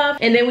and stuff.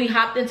 And then we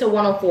hopped into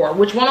 104,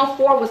 which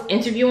 104 was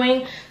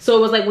interviewing. So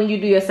it was like when you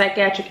do your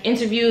psychiatric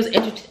interviews,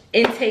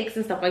 intakes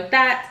and stuff like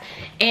that.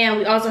 And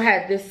we also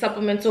had this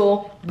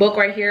supplemental book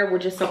right here,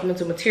 which is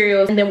supplemental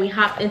materials. And then we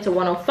hopped into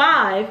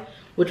 105,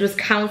 which was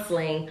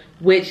counseling,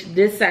 which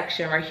this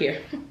section right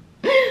here.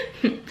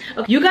 Okay.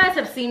 You guys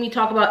have seen me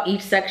talk about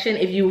each section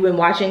if you've been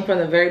watching from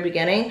the very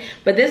beginning,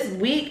 but this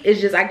week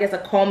is just, I guess, a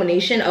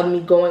culmination of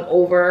me going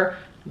over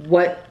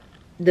what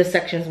the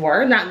sections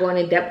were, not going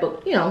in depth,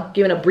 but you know,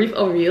 giving a brief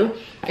overview.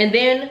 And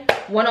then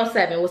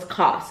 107 was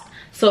cost.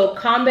 So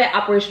combat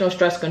operational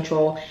stress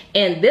control.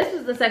 And this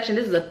is the section,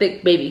 this is a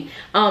thick baby.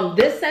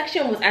 This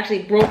section was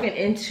actually broken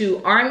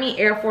into Army,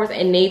 Air Force,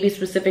 and Navy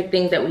specific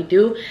things that we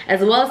do,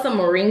 as well as some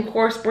Marine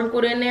Corps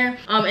sprinkled in there.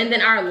 And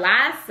then our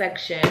last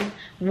section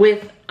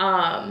with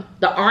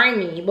the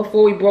Army,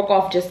 before we broke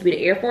off just to be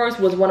the Air Force,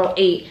 was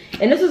 108.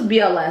 And this was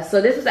BLS.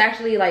 So this was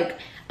actually like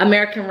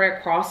American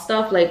Red Cross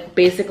stuff, like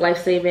basic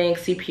life-saving,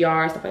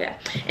 CPR, stuff like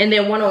that. And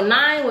then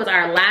 109 was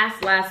our last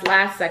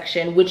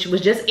section, which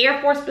was just Air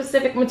Force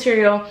specific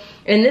material.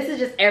 And this is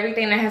just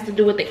everything that has to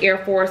do with the Air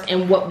Force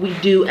and what we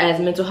do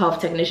as mental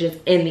health technicians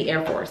in the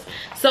Air Force.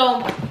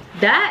 So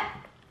that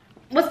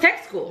was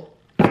tech school.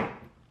 I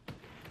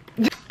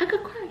could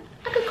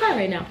cry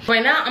right now.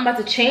 Right now, I'm about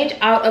to change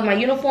out of my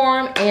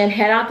uniform and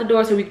head out the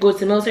door so we can go to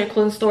the military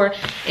clothing store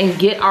and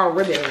get our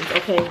ribbons,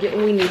 okay? Get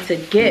what we need to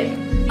get.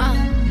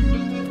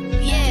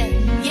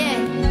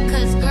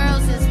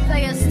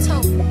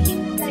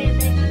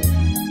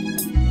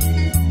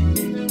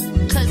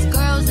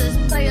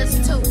 Players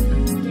too.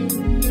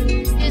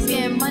 Just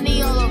getting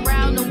money all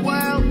around the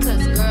world,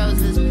 cause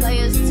girls is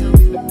players too.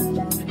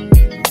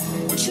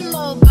 What you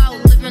know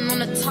about living on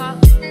the top?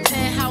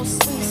 Penthouse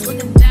suites,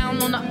 looking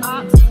down on the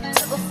ops.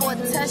 Took her for a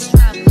test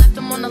drive, left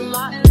them on the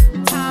lot.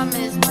 Time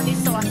is money,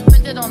 so I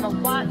spend it on a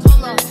watch.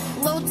 Hold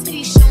up, low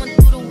T showing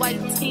through the white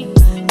tee.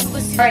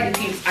 Alright,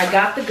 peeps, I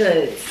got the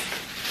goods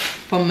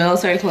from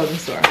military clothing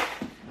store.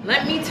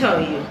 Let me tell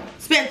you,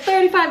 spent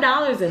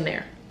 $35 in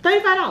there.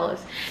 $35.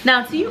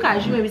 Now to you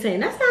guys, you may be saying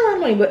that's not a lot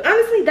of money, but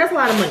honestly that's a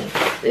lot of money.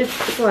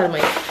 It's a lot of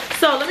money.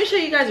 So let me show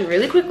you guys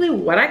really quickly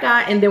what I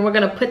got, and then we're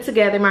gonna put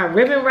together my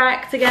ribbon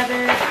rack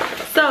together.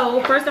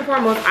 So first and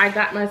foremost, I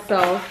got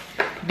myself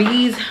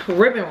these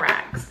ribbon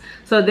racks.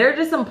 So they're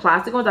just some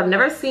plastic ones. I've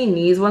never seen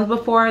these ones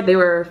before. They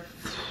were,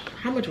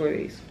 how much were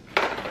these?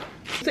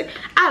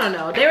 I don't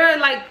know, they were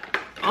like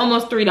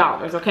almost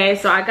 $3, okay?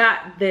 So I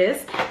got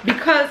this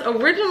because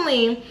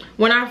originally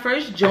when I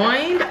first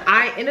joined,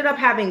 I ended up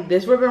having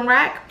this ribbon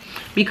rack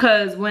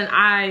because when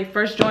I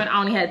first joined, I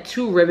only had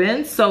 2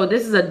 ribbons. So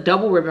this is a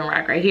double ribbon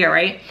rack right here,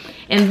 right?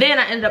 And then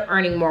I ended up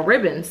earning more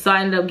ribbons. So I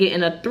ended up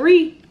getting a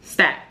 3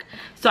 stack.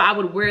 So I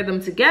would wear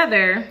them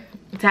together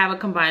to have a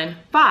combined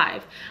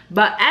 5.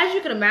 But as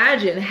you can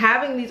imagine,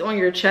 having these on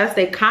your chest,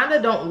 they kind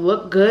of don't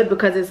look good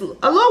because it's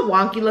a little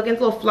wonky looking,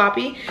 it's a little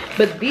floppy.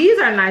 But these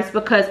are nice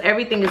because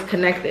everything is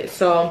connected.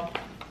 So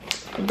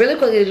really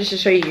quickly, just to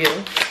show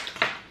you,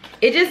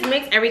 it just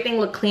makes everything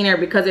look cleaner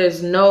because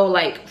there's no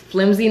like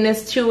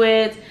flimsiness to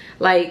it.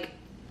 Like,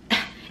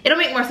 it'll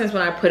make more sense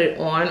when I put it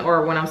on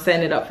or when I'm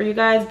setting it up for you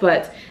guys.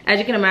 But as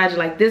you can imagine,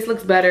 like this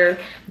looks better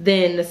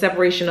than the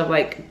separation of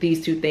like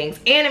these 2 things.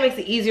 And it makes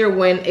it easier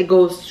when it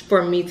goes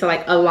for me to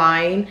like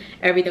align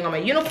everything on my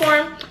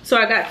uniform. So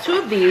I got 2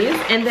 of these.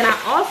 And then I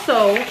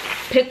also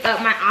picked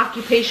up my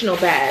occupational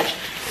badge.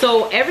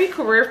 So every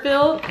career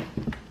field,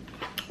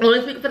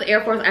 only speaking for the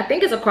Air Force, I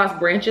think it's across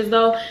branches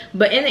though,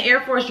 but in the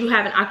Air Force you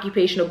have an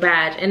occupational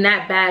badge, and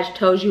that badge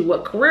tells you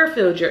what career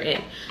field you're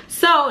in.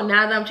 So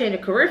now that I'm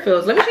changing career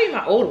fields, let me show you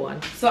my old one.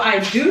 So I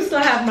do still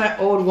have my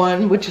old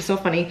one, which is so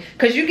funny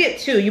because you get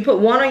 2. You put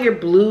one on your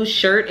blue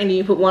shirt and then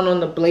you put one on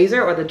the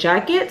blazer or the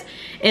jacket.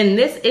 And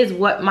this is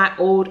what my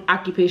old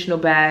occupational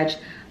badge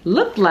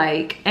looked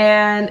like,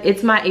 and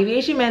it's my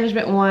aviation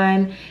management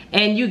one.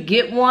 And you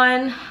get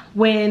one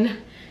when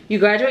you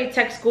graduate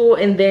tech school,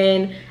 and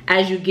then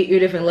as you get your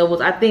different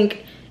levels, I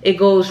think it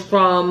goes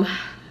from,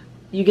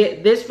 you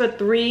get this for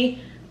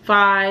 3,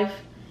 5,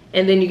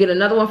 and then you get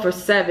another one for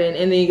 7,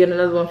 and then you get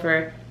another one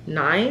for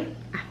 9,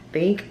 I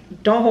think.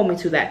 Don't hold me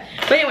to that.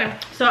 But anyway,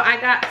 so I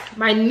got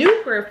my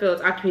new career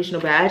fields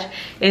occupational badge,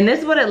 and this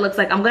is what it looks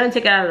like. I'm gonna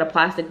take it out of the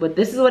plastic, but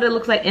this is what it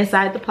looks like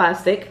inside the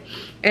plastic.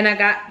 And I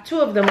got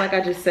 2 of them, like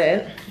I just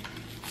said.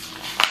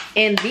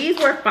 And these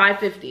were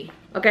 $5.50,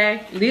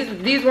 okay?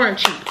 These weren't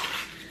cheap.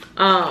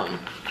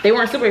 They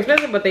weren't super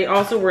expensive, but they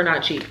also were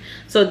not cheap.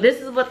 So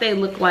this is what they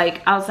look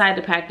like outside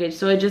the package.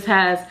 So it just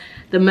has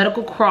the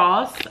medical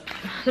cross.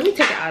 Let me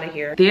take it out of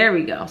here. There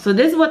we go. So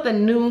this is what the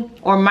new,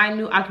 or my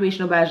new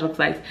occupational badge looks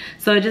like.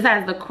 So it just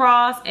has the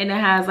cross, and it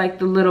has like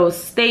the little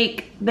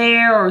stake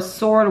there, or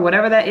sword, or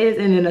whatever that is,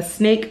 and then a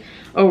snake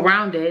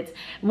around it.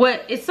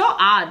 What it's so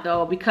odd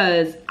though,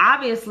 because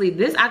obviously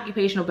this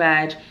occupational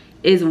badge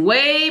is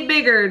way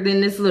bigger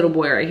than this little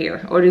boy right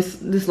here, or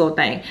this little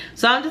thing.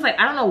 So I'm just like,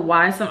 I don't know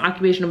why some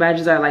occupational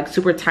badges are like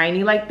super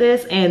tiny like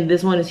this, and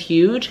this one is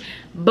huge,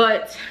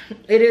 but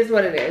it is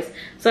what it is.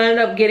 So I ended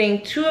up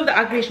getting 2 of the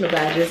occupational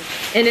badges,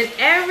 and then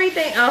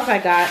everything else I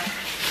got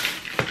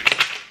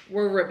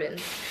were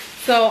ribbons.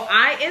 So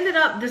I ended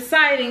up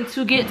deciding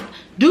to get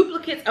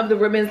duplicates of the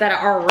ribbons that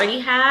I already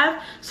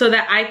have, so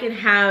that I can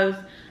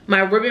have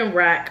my ribbon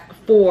rack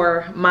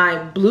for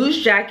my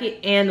blues jacket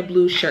and the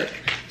blue shirt.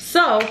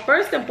 So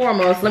first and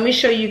foremost, let me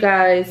show you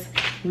guys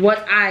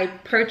what I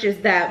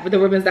purchased that with the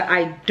ribbons that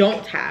I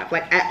don't have,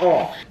 like at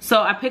all.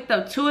 So I picked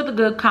up 2 of the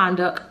Good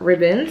Conduct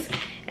ribbons,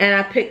 and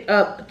I picked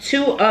up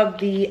 2 of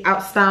the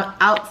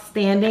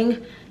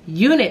Outstanding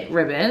Unit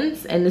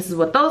ribbons, and this is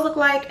what those look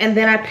like. And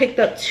then I picked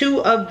up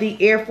 2 of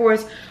the Air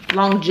Force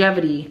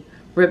Longevity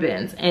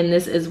ribbons, and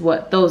this is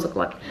what those look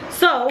like.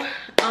 So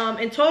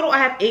in total I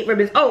have 8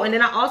 ribbons. Oh, and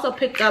then I also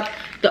picked up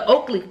the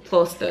Oakley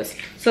posters.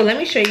 So let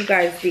me show you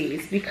guys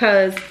these,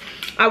 because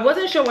I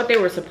wasn't sure what they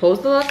were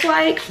supposed to look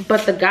like,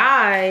 but the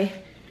guy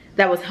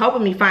that was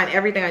helping me find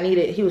everything I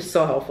needed, he was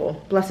so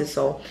helpful, bless his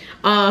soul.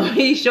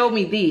 He showed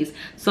me these.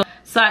 So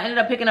I ended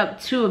up picking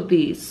up 2 of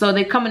these. So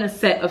they come in a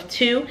set of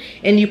 2,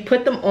 and you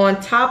put them on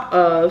top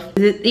of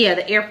the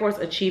Air Force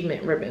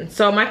Achievement ribbon.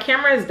 So my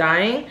camera is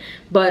dying,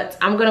 but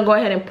I'm gonna go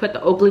ahead and put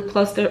the Oakley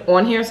cluster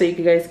on here so you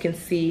guys can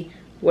see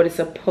what it's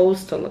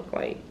supposed to look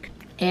like.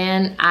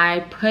 And I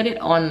put it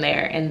on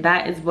there, and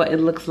that is what it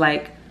looks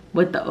like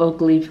with the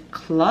oak leaf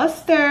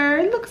cluster.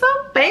 It looks so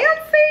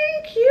fancy,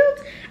 cute.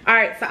 All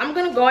right, so I'm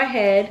gonna go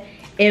ahead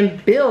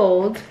and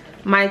build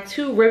my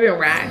 2 ribbon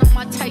racks.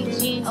 My tight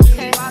jeans,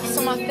 okay. Rocks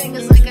on my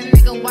fingers like a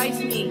nigga wife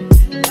me.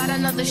 Got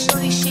another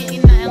shorty, shit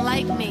ain't nothing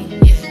like me.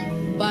 Yeah,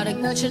 about to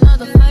catch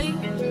another fight.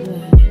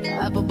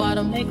 Apple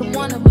bottom make 'em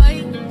wanna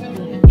bite.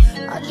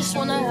 I just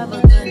wanna have a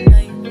good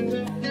night.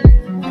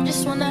 I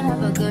just wanna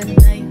have a good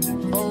night.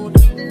 Hold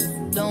up,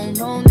 don't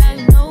know, now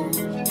you know.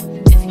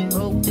 If you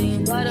broke, then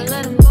you gotta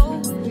let him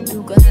go.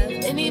 You could have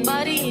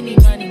anybody, any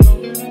money,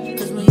 mo.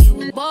 Cause when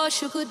you a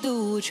boss, you could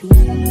do what you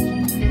want.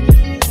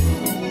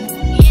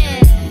 Yeah,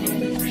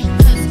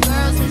 cause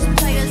girls is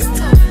players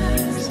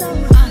too.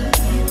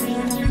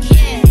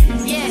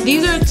 Yeah.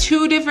 These are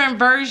 2 different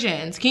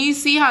versions. Can you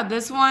see how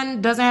this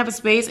one doesn't have a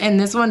space and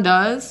this one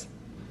does?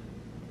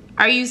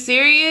 Are you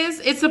serious?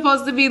 It's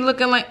supposed to be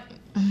looking like...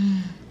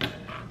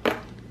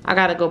 I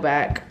gotta go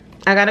back.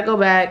 I gotta go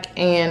back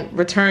and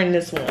return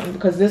this one,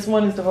 because this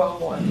one is the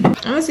wrong one. I'm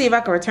gonna see if I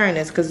can return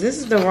this, because this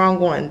is the wrong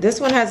one. This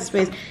one has a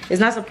space.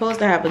 It's not supposed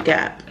to have a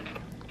gap.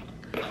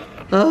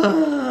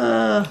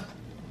 Ugh.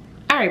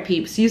 All right,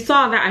 peeps, you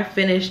saw that I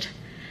finished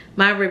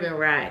my ribbon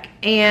rack,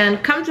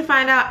 and come to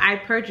find out, I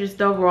purchased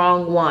the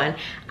wrong one.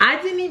 I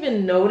didn't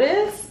even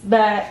notice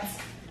that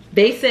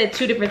they said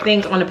 2 different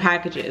things on the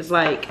packages.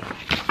 Like,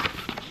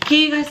 can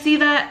you guys see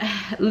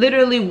that?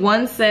 Literally,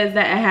 one says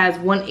that it has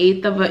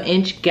 1/8 of an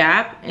inch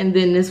gap, and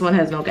then this one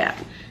has no gap.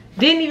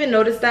 Didn't even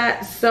notice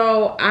that.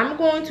 So I'm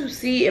going to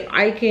see if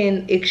I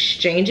can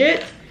exchange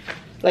it.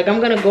 Like, I'm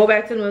gonna go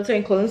back to the military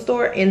and clothing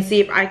store and see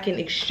if I can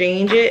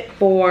exchange it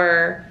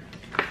for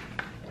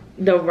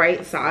the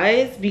right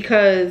size,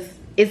 because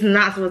it's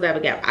not supposed to have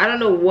a gap. I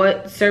don't know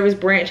what service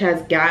branch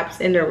has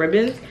gaps in their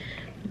ribbons,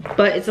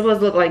 but it's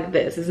supposed to look like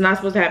this. It's not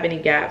supposed to have any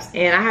gaps.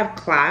 And I have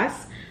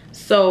class,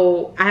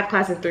 so I have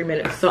class in 3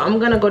 minutes. So I'm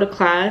gonna go to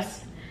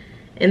class,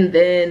 and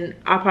then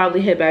I'll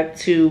probably head back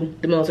to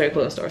the military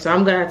clothing store. So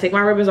I'm gonna take my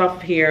ribbons off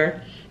of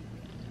here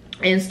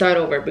and start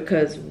over,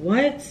 because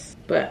what?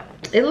 But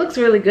it looks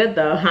really good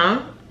though,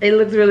 huh? It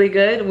looks really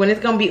good. When it's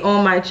gonna be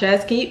on my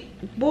chest, can you,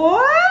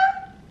 boy?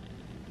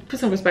 Put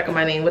some respect on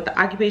my name with the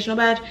occupational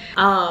badge.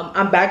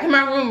 I'm back in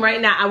my room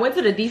right now. I went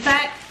to the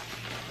DFAC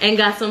and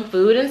got some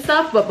food and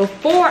stuff, but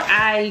before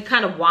I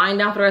kind of wind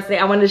down for the rest of the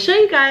day, I wanted to show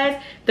you guys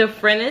the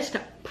finished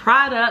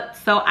product.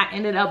 So I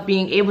ended up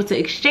being able to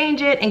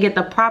exchange it and get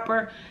the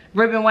proper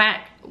ribbon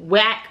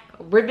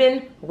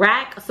ribbon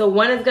rack. So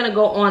one is gonna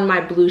go on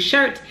my blue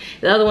shirt,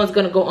 the other one's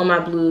gonna go on my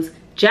blues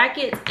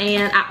jackets,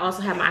 and I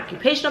also have my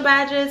occupational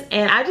badges,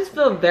 and I just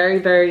feel very,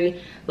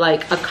 very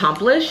like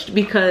accomplished,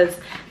 because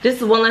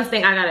this is one less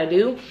thing I gotta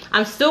do.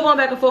 I'm still going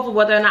back and forth with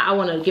whether or not I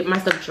want to get my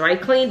stuff dry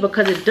cleaned,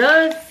 because it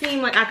does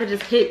seem like I could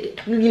just hit,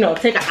 you know,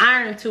 take an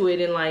iron to it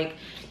and like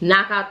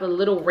knock out the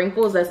little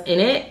wrinkles that's in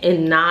it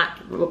and not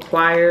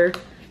require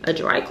a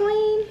dry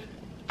clean,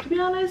 to be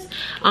honest.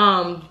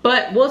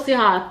 But we'll see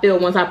how I feel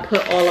once I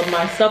put all of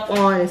my stuff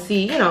on and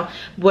see, you know,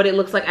 what it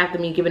looks like after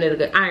me giving it a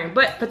good iron.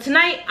 But for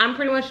tonight, I'm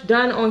pretty much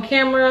done on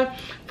camera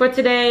for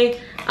today.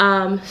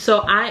 So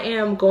I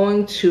am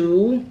going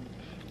to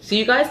see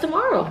you guys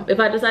tomorrow if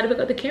I decide to pick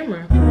up the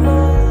camera.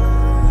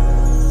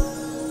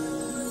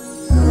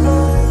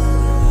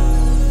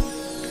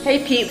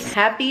 Hey peeps,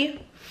 happy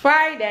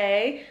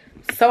Friday.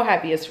 So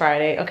happy it's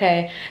Friday,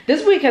 okay?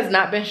 This week has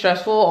not been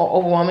stressful or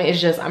overwhelming.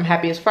 It's just I'm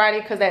happy it's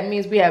Friday because that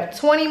means we have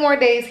 20 more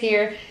days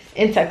here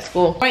in tech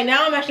school. Right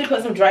now I'm actually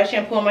putting some dry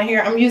shampoo on my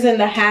hair. I'm using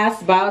the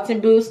Haas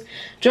Biotin Boost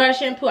dry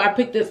shampoo. I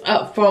picked this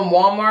up from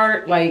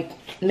Walmart like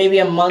maybe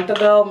a month and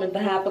a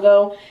half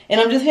ago.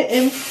 And I'm just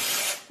hitting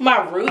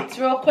my roots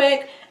real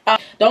quick.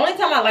 The only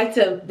time I like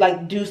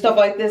to do stuff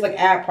like this, like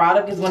add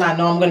product, is when I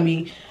know I'm going to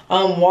be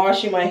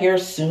washing my hair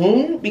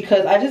soon,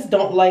 because I just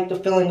don't like the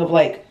feeling of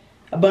like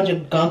a bunch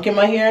of gunk in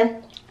my hair,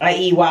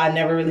 i.e. why I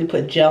never really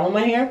put gel in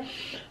my hair.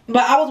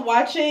 But I was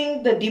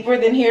watching the Deeper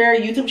Than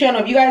Hair YouTube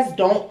channel. If you guys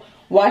don't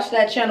watch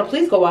that channel,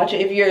 please go watch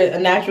it if you're a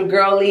natural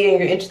girly and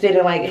you're interested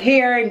in like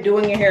hair and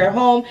doing your hair at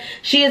home.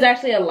 She is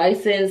actually a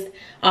licensed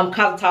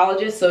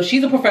cosmetologist, so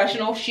she's a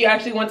professional. She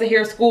actually went to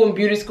hair school and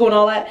beauty school and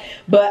all that.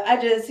 But I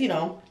just, you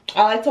know,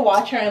 I like to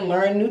watch her and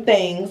learn new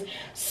things.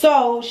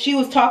 So she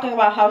was talking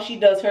about how she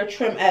does her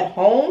trim at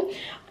home.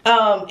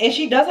 And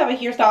she does have a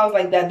hairstylist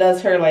like that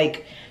does her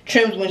like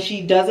trims when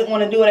she doesn't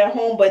want to do it at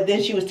home, but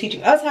then she was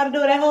teaching us how to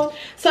do it at home.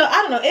 So I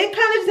don't know, it kind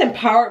of just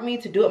empowered me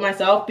to do it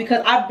myself,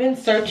 because I've been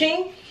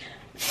searching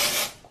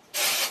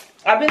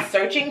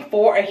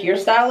for a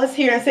hairstylist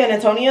here in San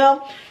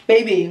Antonio.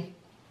 Baby,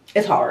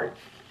 it's hard.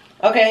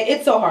 Okay,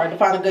 it's so hard to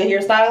find a good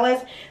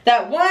hairstylist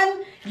that,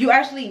 one, you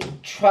actually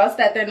trust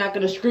that they're not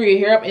going to screw your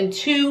hair up, and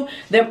two,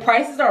 their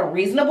prices are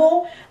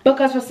reasonable,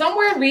 because for some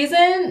weird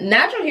reason,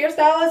 natural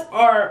hairstylists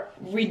are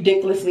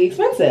ridiculously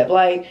expensive.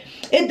 Like,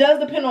 it does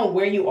depend on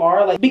where you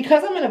are. Like,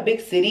 because I'm in a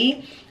big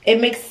city, it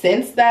makes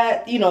sense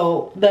that, you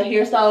know, the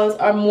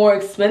hairstylists are more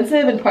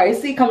expensive and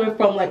pricey coming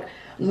from like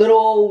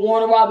little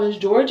Warner Robins,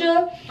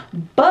 Georgia.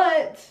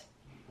 But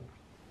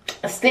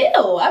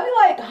still, I'd be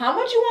like, how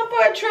much you want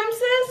for a trim,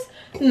 sis?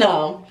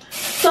 No.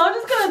 So I'm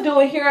just gonna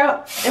do it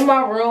here in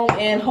my room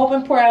and hope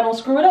and pray I don't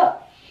screw it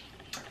up,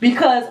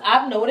 because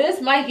I've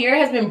noticed my hair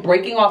has been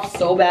breaking off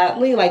so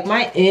badly. Like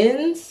my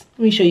ends,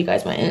 let me show you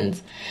guys my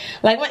ends.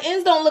 Like my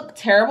ends don't look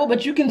terrible,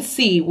 but you can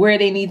see where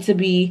they need to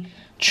be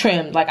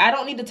trimmed. Like I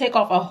don't need to take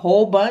off a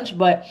whole bunch,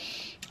 but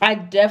I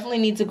definitely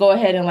need to go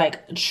ahead and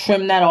like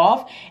trim that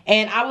off.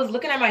 And I was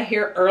looking at my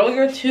hair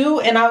earlier too,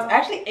 and I was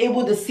actually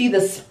able to see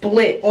the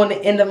split on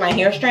the end of my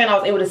hair strand. I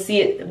was able to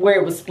see it where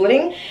it was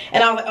splitting,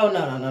 and I was like, oh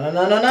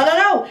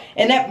no.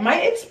 And that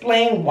might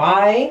explain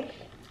why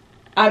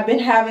I've been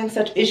having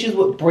such issues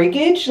with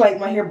breakage, like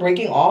my hair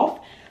breaking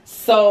off.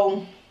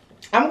 So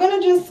I'm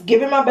gonna just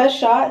give it my best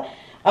shot.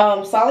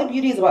 Solid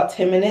Beauty is about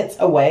 10 minutes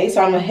away,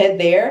 so I'm gonna head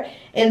there.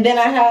 And then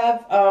I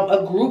have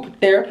a group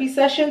therapy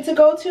session to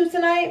go to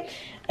tonight.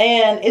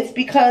 And it's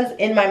because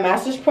in my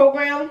master's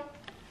program,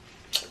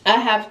 I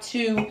have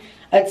to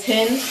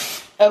attend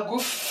a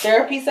group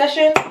therapy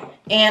session.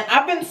 And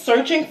I've been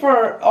searching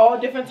for all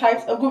different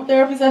types of group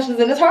therapy sessions,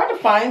 and it's hard to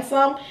find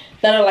some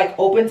that are like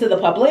open to the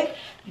public.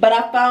 But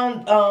I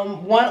found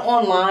one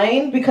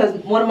online because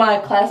one of my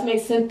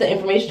classmates sent the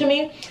information to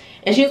me.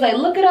 And she was like,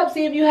 look it up,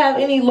 see if you have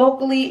any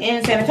locally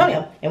in San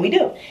Antonio. And we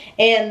do.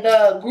 And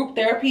the group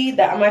therapy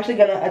that I'm actually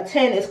going to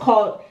attend is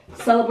called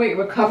Celebrate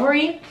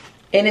Recovery.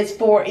 And it's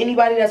for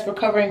anybody that's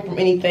recovering from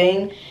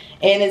anything.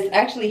 And it's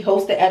actually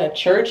hosted at a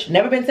church.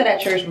 Never been to that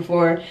church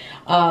before.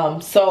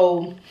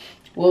 So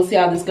we'll see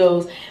how this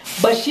goes.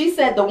 But she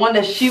said the one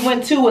that she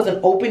went to was an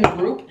open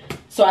group.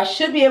 So I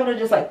should be able to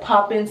just like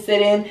pop in,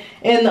 sit in.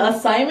 And the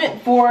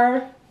assignment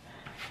for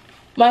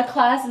my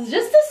class is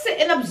just to sit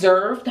and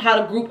observe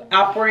how the group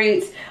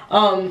operates.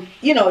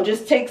 You know,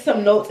 just take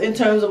some notes in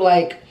terms of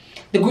like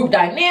the group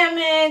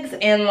dynamics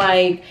and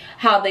like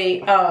how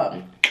they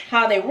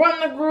run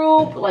the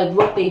group, like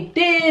what they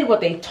did, what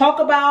they talk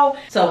about.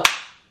 So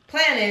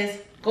plan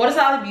is go to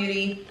Solid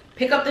Beauty,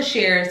 pick up the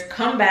shares,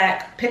 come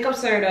back, pick up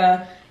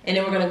Serta, and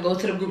then we're gonna go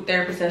to the group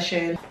therapy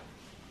session.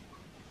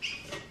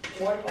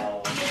 Water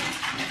bottle.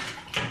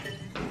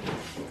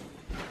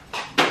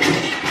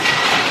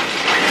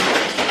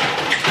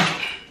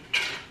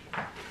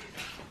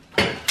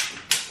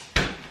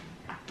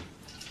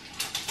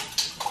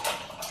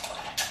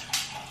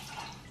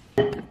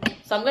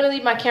 So I'm gonna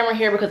leave my camera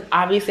here because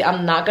obviously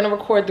I'm not gonna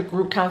record the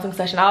group counseling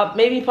session. I'll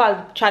maybe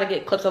probably try to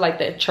get clips of like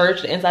the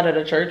church, the inside of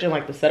the church, and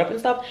like the setup and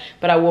stuff,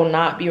 but I will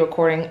not be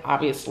recording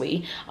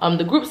obviously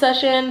the group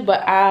session.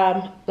 But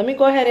let me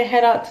go ahead and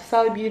head out to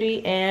Solid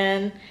Beauty,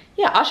 and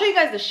yeah, I'll show you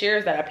guys the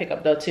shares that I pick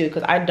up though too,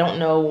 because I don't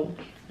know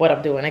what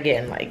I'm doing.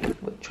 Again,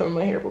 like trimming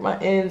my hair, but my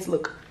ends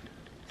look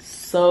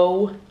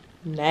so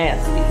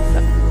nasty.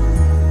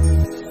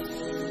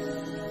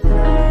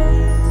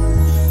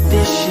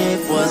 This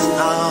shit was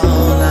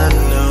all I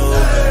knew,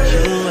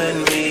 you and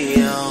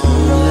me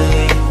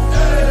only.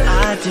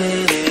 I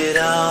did it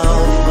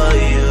all for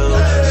you,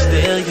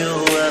 still you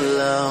were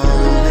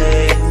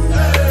lonely.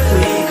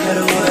 We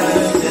could've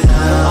worked it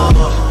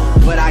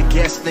out, but I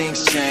guess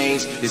things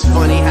change. It's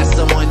funny how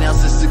someone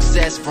else's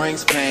success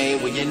brings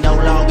pain. When you're no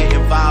longer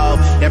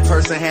involved, that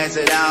person has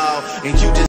it all, and you just